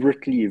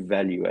deliberately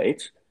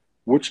evaluate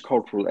which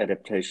cultural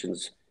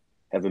adaptations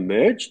have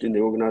emerged in the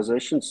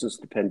organization since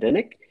the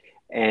pandemic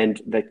and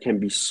that can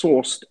be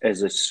sourced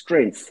as a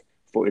strength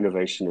for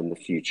innovation in the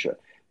future.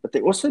 But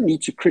they also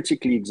need to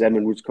critically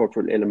examine which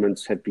cultural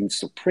elements have been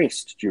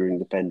suppressed during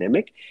the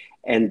pandemic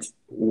and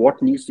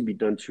what needs to be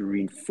done to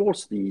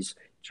reinforce these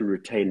to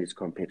retain its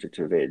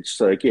competitive edge.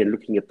 So again,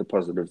 looking at the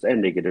positives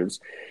and negatives,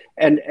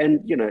 and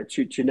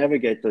to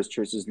navigate those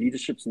choices,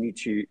 leaderships need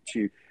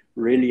to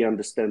really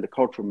understand the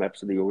cultural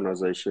maps of the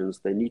organizations.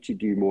 They need to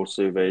do more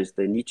surveys.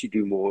 They need to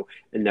do more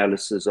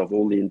analysis of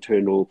all the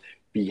internal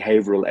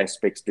behavioral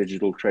aspects,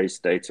 digital trace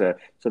data,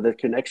 so they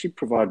can actually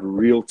provide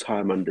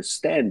real-time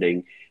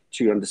understanding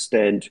to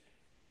understand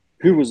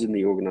who was in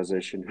the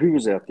organization, who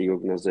was out the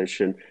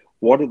organization,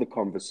 what are the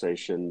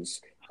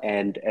conversations,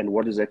 and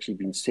what has actually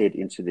been said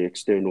into the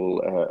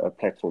external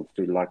platform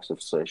through the likes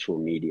of social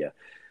media.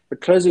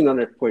 But closing on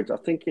that point, I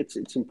think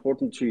it's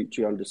important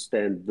to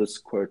understand this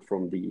quote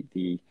from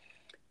the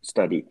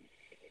study.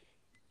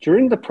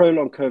 During the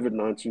prolonged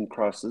COVID-19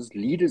 crisis,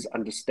 leaders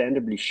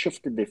understandably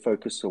shifted their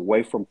focus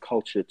away from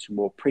culture to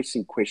more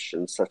pressing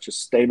questions such as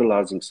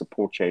stabilizing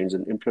support chains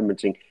and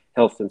implementing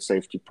health and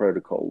safety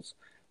protocols.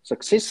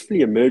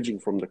 Successfully emerging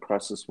from the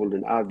crisis will,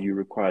 in our view,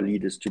 require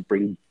leaders to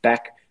bring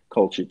back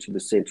culture to the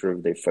center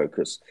of their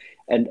focus.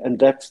 And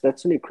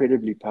that's an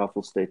incredibly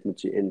powerful statement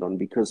to end on,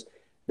 because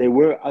there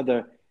were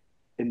other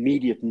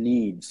immediate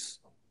needs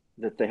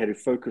that they had to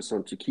focus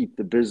on to keep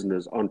the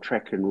business on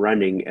track and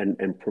running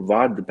and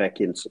provide the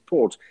back-end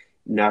support.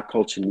 Now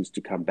culture needs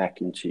to come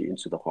back into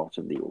the heart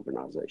of the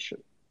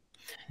organization.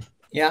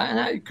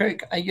 Yeah, and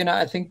Craig,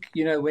 I think,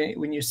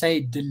 when you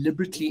say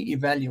deliberately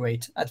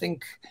evaluate, I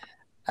think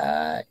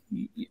part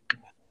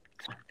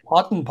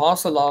and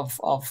parcel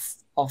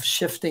of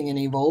shifting and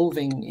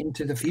evolving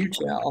into the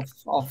future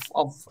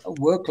of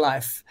work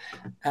life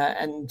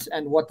and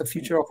what the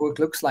future of work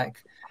looks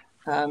like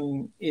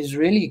is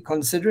really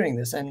considering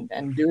this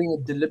and doing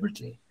it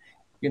deliberately.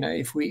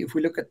 If we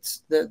look at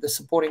the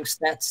supporting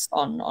stats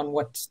on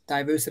what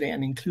diversity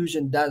and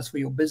inclusion does for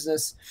your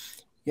business,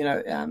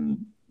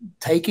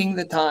 taking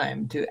the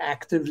time to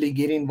actively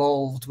get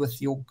involved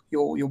with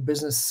your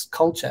business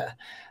culture,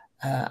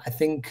 I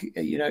think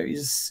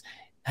is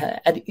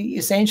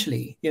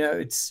essentially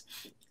it's.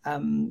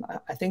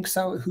 I think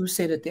so. Who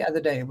said it the other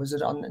day? Was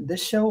it on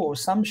this show or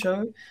some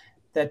show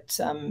that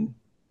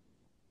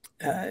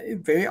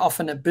very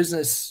often a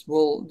business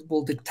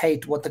will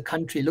dictate what the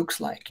country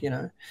looks like,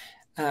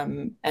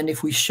 and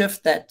if we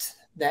shift that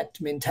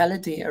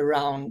mentality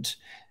around,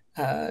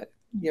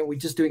 we're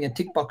just doing a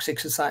tick box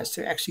exercise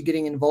to actually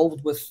getting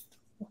involved with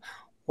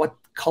what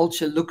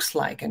culture looks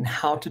like and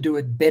how to do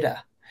it better.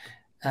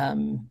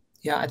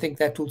 I think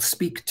that will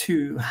speak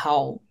to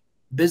how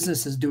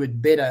businesses do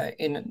it better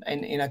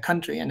in a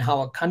country and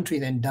how a country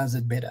then does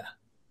it better.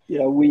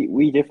 Yeah,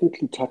 we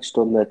definitely touched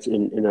on that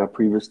in our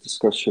previous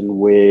discussion,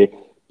 where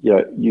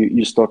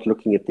you start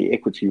looking at the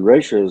equity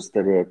ratios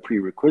that are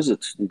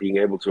prerequisites in being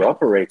able to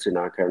operate in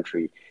our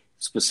country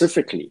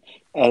specifically,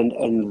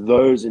 and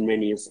those in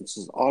many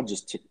instances are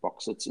just tick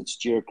box. It's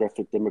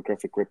geographic,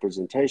 demographic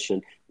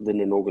representation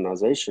within an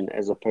organization,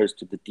 as opposed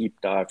to the deep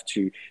dive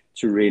to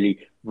really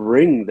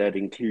bring that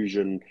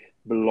inclusion,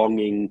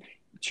 belonging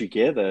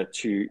together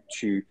to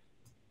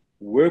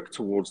work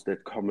towards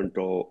that common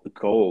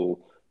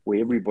goal where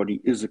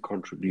everybody is a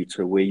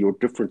contributor, where your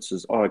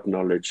differences are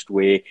acknowledged,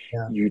 where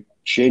you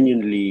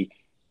genuinely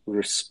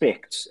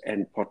respect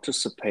and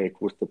participate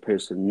with the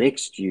person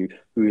next to you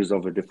who is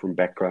of a different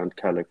background,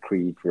 color,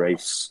 creed,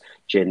 race,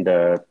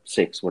 gender,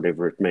 sex,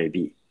 whatever it may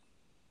be.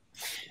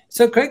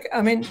 So, Craig,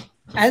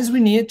 as we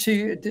near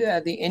to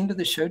the end of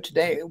the show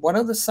today, what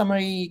are the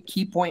summary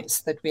key points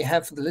that we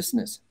have for the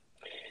listeners?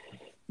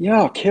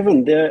 Yeah,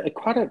 Kevin, there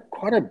quite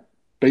a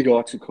big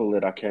article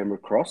that I came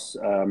across,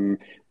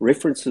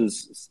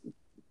 references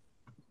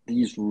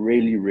these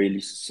really,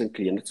 really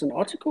succinctly. And it's an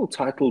article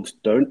titled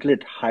 "Don't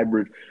Let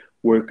Hybrid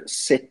Work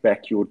Set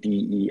Back Your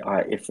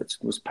DEI Efforts."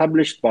 It was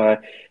published by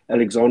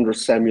Alexandra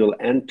Samuel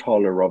and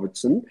Tala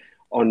Robertson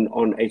on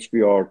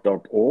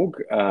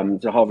HBR.org,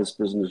 the Harvard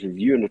Business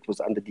Review, and it was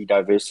under the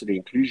diversity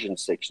inclusion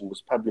section. It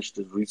was published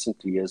as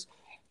recently as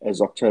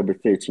October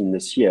 13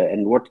 this year.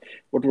 And what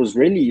was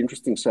really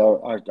interesting,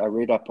 so I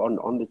read up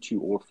on the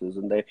two authors,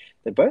 and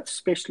they're both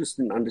specialists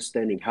in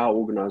understanding how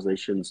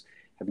organizations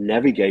have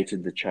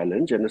navigated the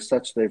challenge. And as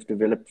such, they've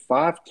developed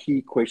 5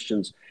 key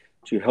questions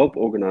to help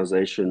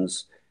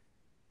organizations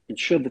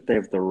ensure that they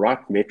have the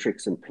right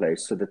metrics in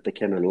place so that they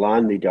can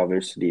align the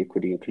diversity,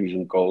 equity,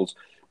 inclusion goals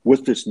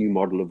with this new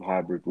model of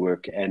hybrid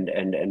work and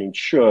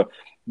ensure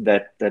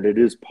that it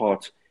is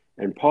part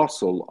and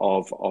parcel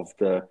of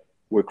the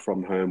work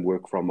from home,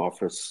 work from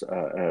office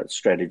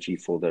strategy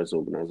for those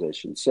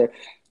organizations. So,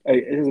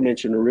 as I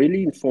mentioned, a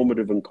really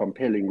informative and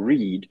compelling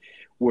read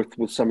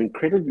with some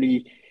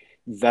incredibly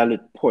valid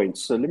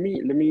points. So let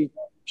me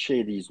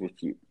share these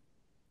with you.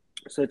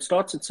 So it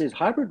says,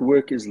 hybrid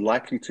work is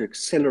likely to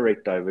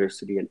accelerate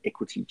diversity and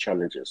equity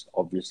challenges,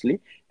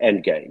 obviously,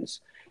 and gains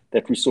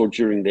that we saw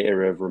during the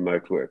era of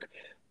remote work.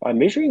 By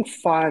measuring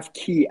 5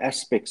 key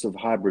aspects of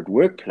hybrid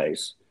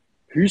workplace,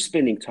 who's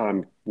spending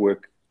time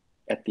working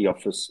at the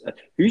office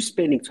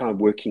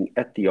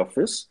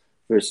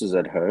versus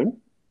at home,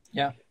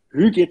 yeah,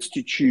 who gets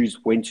to choose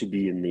when to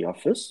be in the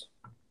office,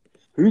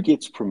 who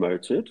gets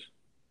promoted,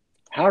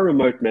 how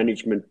remote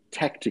management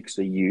tactics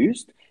are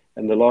used,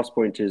 and the last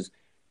point is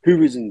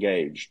who is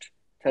engaged.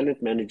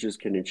 Talent managers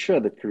can ensure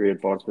that career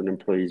advancement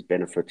employees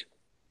benefit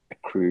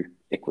accrue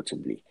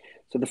equitably.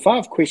 So the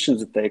 5 questions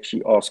that they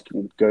actually ask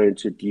and go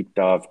into a deep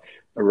dive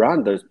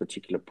around those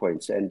particular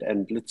points.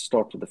 And let's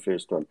start with the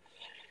first one.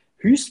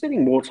 Who's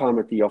spending more time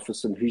at the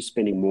office and who's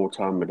spending more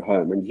time at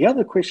home? And here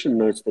the question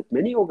notes that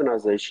many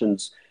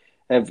organizations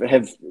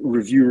have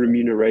review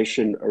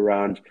remuneration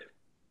around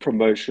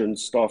promotion,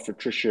 staff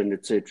attrition,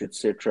 et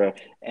cetera,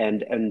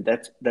 and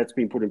that's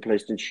been put in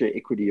place to ensure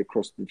equity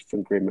across the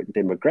different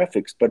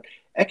demographics. But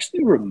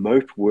actually,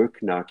 remote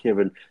work now,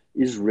 Kevin,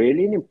 is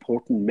really an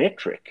important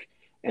metric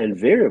and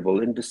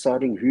variable in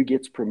deciding who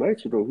gets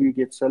promoted or who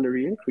gets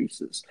salary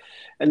increases.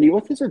 And the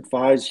authors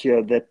advise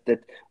here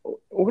that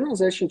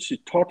organizations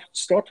should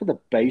start with a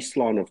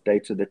baseline of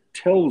data that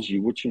tells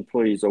you which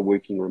employees are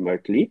working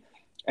remotely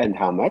and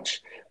how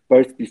much,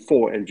 both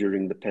before and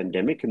during the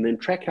pandemic, and then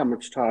track how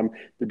much time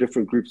the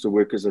different groups of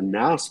workers are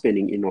now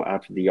spending in or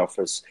out of the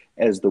office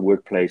as the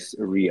workplace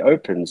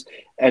reopens.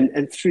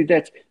 And through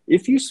that,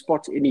 if you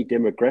spot any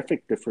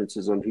demographic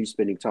differences on who's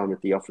spending time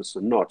at the office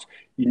or not,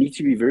 you need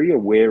to be very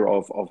aware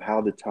of how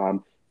the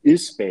time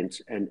is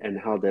spent and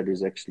how that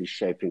is actually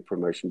shaping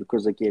promotion.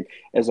 Because again,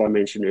 as I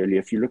mentioned earlier,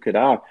 if you look at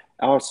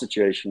our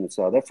situation in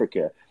South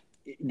Africa,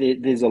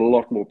 there's a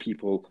lot more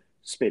people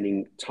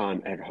spending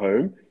time at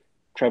home.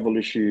 Travel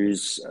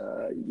issues,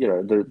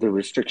 the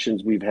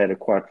restrictions we've had are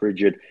quite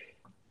rigid.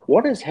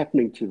 What is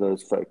happening to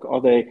those folk?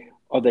 Are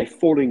they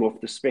falling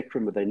off the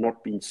spectrum? Are they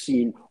not being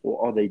seen,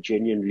 or are they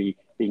genuinely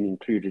being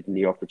included in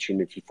the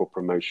opportunity for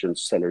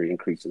promotions, salary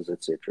increases,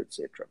 et cetera, et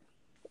cetera?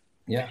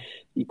 Yeah.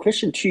 The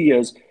question 2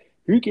 is,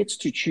 who gets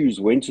to choose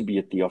when to be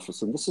at the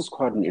office? And this is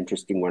quite an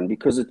interesting one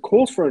because it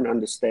calls for an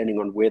understanding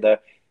on whether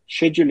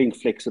scheduling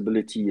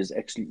flexibility is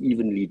actually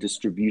evenly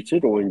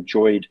distributed or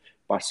enjoyed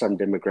by some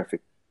demographic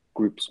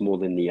groups more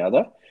than the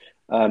other.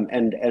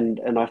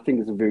 And I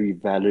think it's a very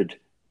valid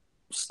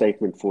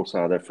statement for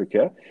South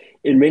Africa.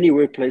 In many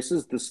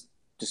workplaces, this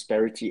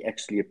disparity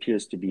actually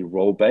appears to be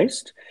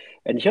role-based.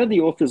 And here the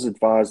authors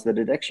advise that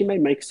it actually may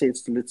make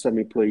sense to let some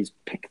employees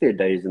pick their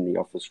days in the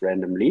office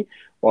randomly,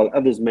 while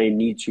others may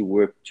need to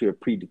work to a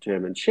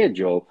predetermined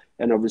schedule.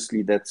 And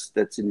obviously that's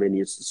in many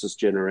instances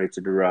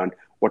generated around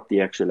what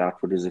the actual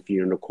output is if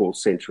you're in a call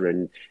center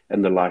and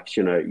the likes,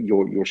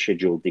 your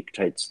schedule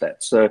dictates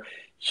that. So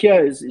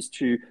here is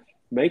to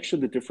make sure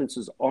the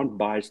differences aren't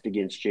biased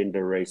against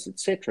gender, race,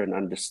 etc., and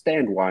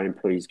understand why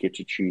employees get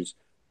to choose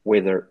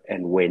whether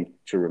and when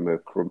to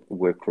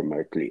work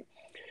remotely.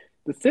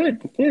 The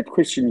third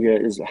question here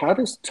is, how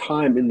does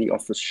time in the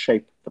office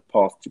shape the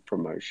path to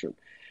promotion?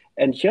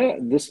 And here,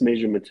 this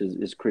measurement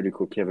is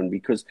critical, Kevin,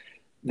 because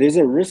there's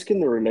a risk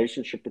in the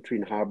relationship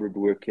between hybrid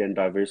work and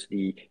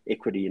diversity,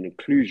 equity, and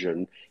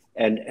inclusion,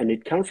 and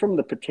it comes from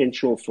the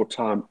potential for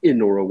time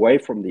in or away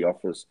from the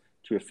office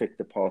to affect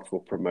the path for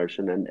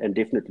promotion, and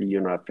definitely you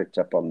and I picked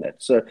up on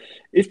that. So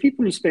if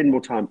people who spend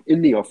more time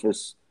in the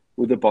office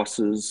with the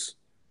bosses,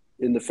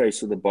 in the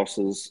face of the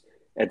bosses,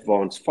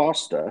 advance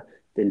faster,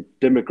 then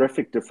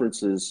demographic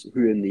differences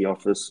who in the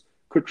office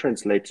could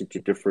translate into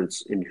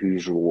difference in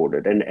who's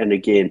rewarded. And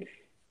again,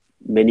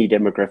 many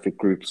demographic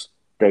groups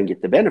don't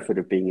get the benefit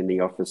of being in the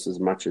office as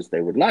much as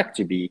they would like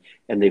to be,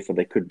 and therefore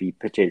they could be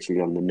potentially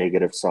on the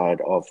negative side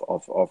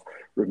of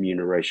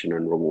remuneration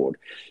and reward.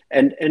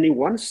 And in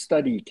one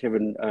study,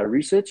 Kevin,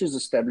 researchers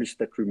established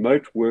that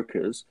remote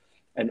workers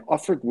and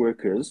offered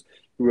workers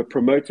who were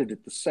promoted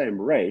at the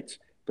same rate,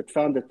 but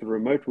found that the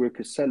remote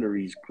workers'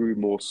 salaries grew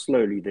more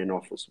slowly than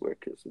office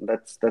workers. And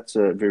that's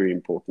a very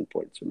important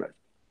point to note.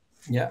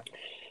 Yeah.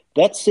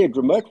 That said,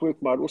 remote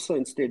work might also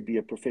instead be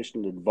a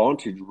professional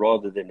advantage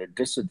rather than a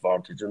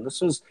disadvantage. And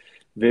this was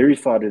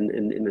verified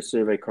in a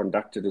survey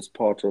conducted as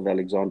part of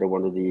Alexandra,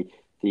 one of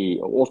the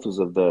authors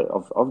of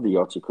the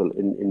article,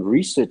 in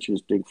research she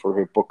was doing for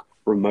her book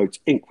Remote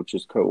Inc., which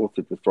was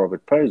co-authored with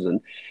Robert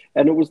Posen.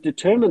 And it was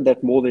determined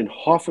that more than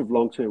half of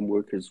long-term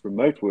workers,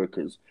 remote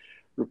workers,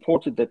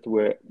 reported that they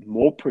were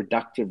more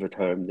productive at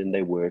home than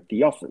they were at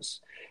the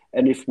office.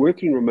 And if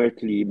working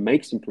remotely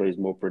makes employees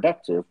more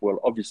productive, well,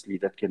 obviously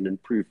that can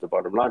improve the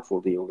bottom line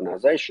for the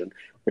organization,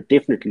 but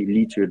definitely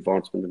lead to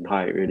advancement and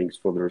higher earnings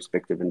for the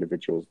respective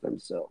individuals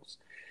themselves.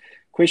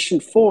 Question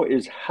 4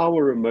 is, how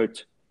are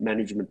remote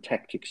management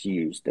tactics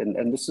used?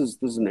 And this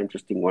is an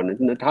interesting one,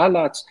 and it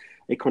highlights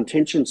a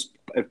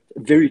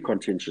very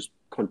contentious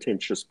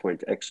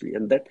point actually,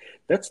 and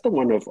that's the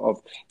one of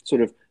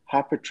sort of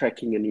hyper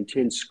tracking and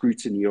intense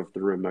scrutiny of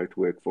the remote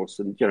workforce,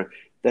 and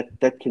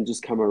that can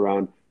just come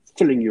around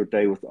filling your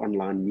day with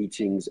online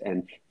meetings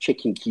and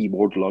checking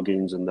keyboard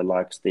logins and the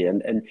likes there.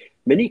 And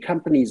many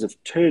companies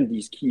have turned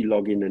these key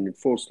login and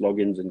enforced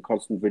logins and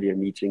constant video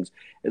meetings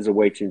as a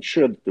way to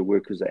ensure that the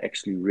workers are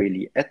actually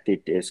really at their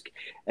desk.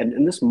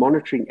 And this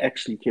monitoring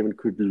actually, Kevin,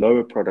 could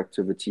lower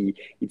productivity.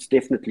 It's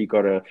definitely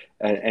got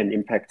an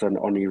impact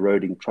on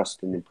eroding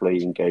trust and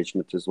employee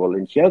engagement as well.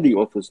 And here the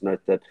authors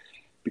note that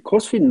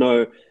because we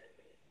know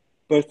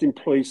both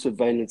employee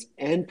surveillance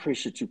and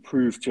pressure to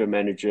prove to a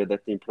manager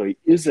that the employee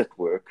is at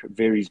work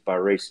varies by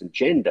race and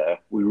gender,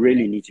 we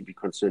really need to be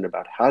concerned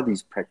about how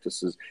these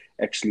practices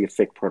actually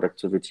affect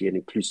productivity and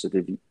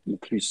inclusivity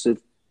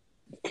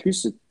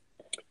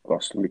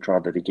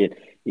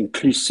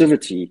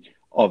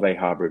of a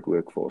hybrid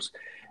workforce.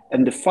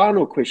 And the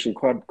final question,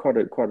 quite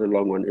a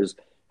long one, is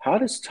how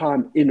does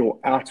time in or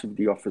out of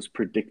the office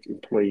predict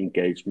employee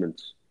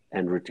engagement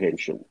and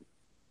retention?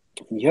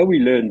 And here we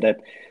learned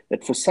that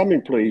for some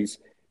employees,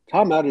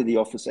 time out of the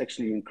office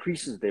actually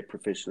increases their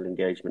professional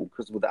engagement,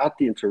 because without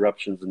the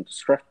interruptions and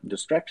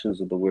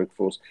distractions of the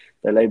workforce,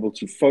 they're able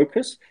to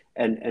focus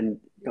and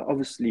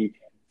obviously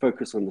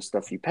focus on the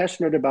stuff you're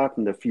passionate about,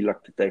 and they feel like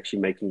they're actually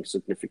making a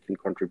significant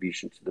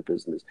contribution to the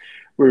business.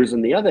 Whereas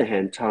on the other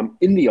hand, time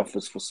in the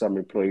office for some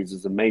employees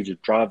is a major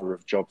driver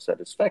of job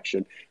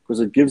satisfaction, because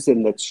it gives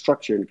them that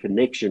structure and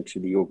connection to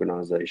the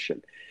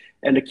organization.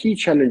 And a key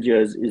challenge here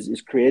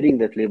is creating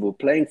that level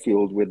playing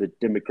field where the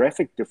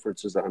demographic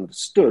differences are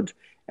understood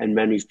and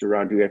managed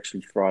around who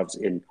actually thrives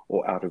in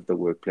or out of the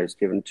workplace.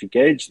 Kevin, to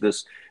gauge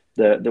this,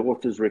 the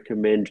authors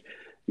recommend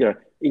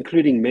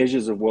including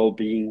measures of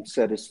well-being,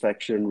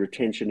 satisfaction,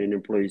 retention in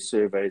employee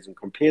surveys, and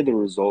compare the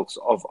results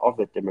of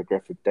that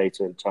demographic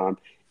data and time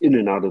in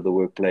and out of the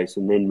workplace,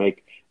 and then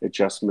make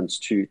adjustments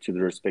to the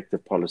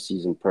respective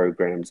policies and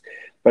programs.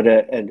 But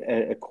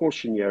a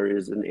caution here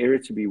is an area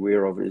to be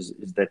aware of is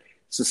that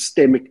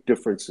systemic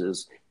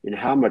differences in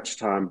how much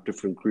time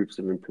different groups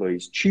of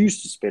employees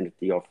choose to spend at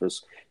the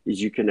office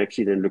is you can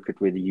actually then look at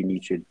whether you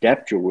need to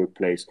adapt your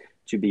workplace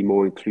to be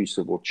more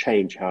inclusive or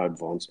change how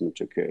advancement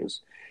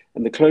occurs.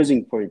 And the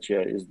closing point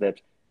here is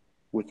that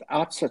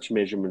without such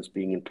measurements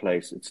being in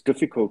place, it's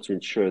difficult to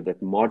ensure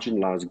that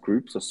marginalized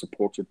groups are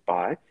supported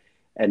by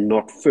and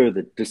not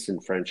further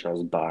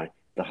disenfranchised by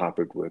the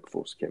hybrid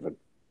workforce, Kevin.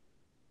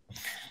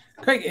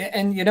 Great.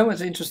 And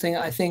what's interesting,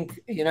 I think,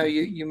 you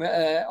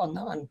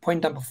on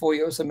point number 4,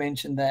 you also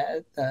mentioned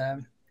that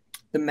the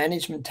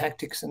management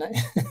tactics. And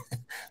the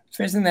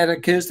first thing that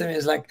occurs to me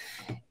is, like,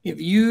 if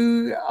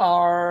you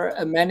are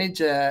a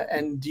manager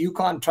and you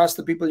can't trust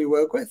the people you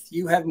work with,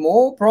 you have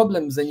more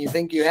problems than you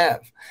think you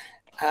have.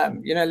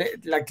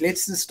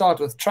 Let's just start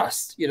with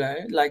trust.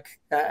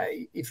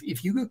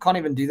 If you can't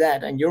even do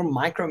that and you're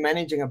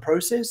micromanaging a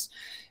process,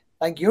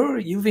 like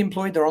you've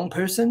employed the wrong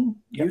person,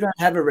 you don't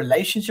have a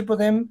relationship with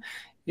them,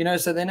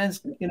 so then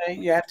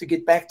you have to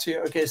get back to,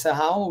 okay, so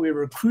how are we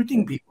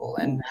recruiting people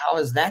and how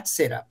is that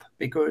set up?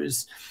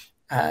 Because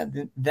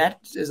that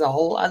is a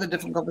whole other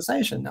different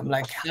conversation. I'm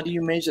like, how do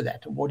you measure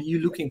that? What are you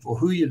looking for?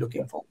 Who are you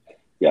looking for?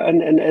 Yeah,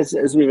 and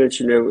as we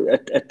mentioned,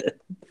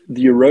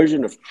 the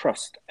erosion of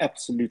trust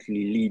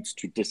absolutely leads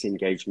to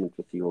disengagement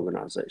with the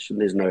organization.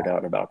 There's no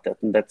doubt about that,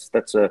 and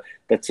that's a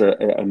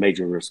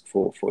major risk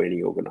for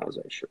any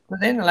organization. But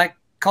then, like,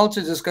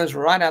 culture just goes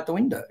right out the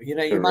window.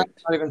 You might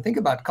not even think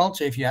about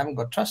culture if you haven't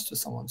got trust with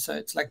someone. So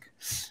it's like,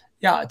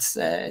 yeah,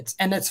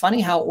 it's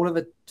funny how all of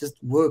it just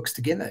works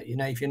together.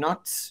 If you're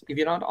not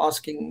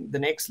asking the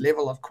next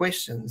level of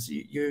questions,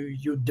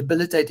 you're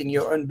debilitating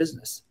your own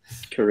business.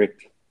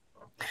 Correct.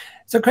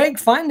 So, Craig,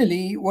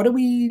 finally, what are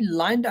we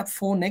lined up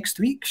for next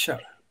week's show?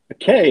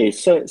 Okay,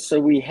 so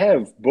we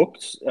have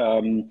booked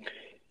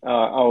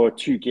our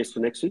 2 guests for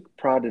next week,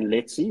 Pride and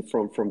Letzi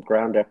from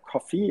Ground Up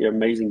Coffee,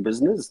 amazing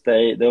business.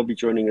 They'll be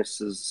joining us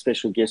as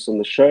special guests on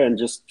the show. And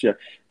just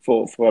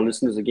for our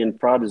listeners, again,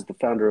 Pride is the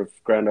founder of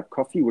Ground Up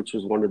Coffee, which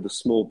was one of the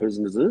small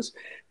businesses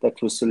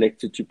that was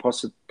selected to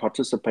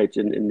participate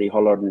in the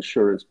Hollard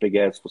Insurance Big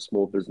Ads for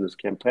Small Business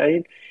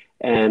campaign.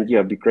 And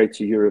it'd be great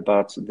to hear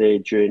about their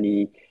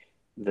journey,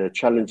 the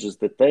challenges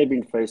that they've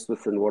been faced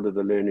with, and what are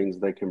the learnings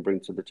they can bring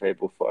to the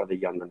table for other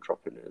young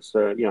entrepreneurs.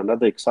 So,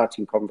 another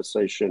exciting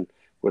conversation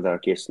with our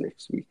guests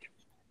next week.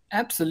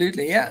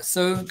 Absolutely, yeah.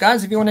 So,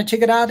 guys, if you want to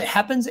check it out, it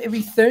happens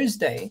every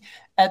Thursday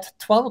at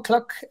 12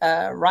 o'clock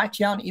right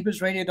here on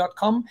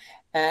ebersradio.com.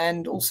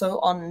 And also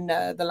on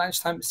the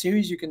Lunchtime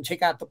series, you can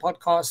check out the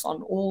podcast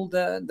on all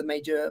the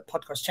major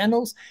podcast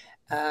channels.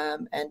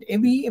 And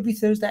every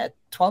Thursday at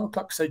 12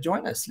 o'clock. So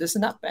join us,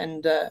 listen up.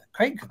 And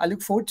Craig, I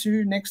look forward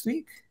to next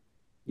week.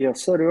 Yeah,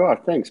 so do I.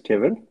 Thanks,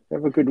 Kevin.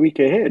 Have a good week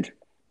ahead.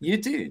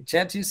 You too.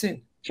 Chat to you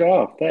soon.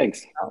 Ciao.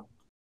 Thanks. Ciao.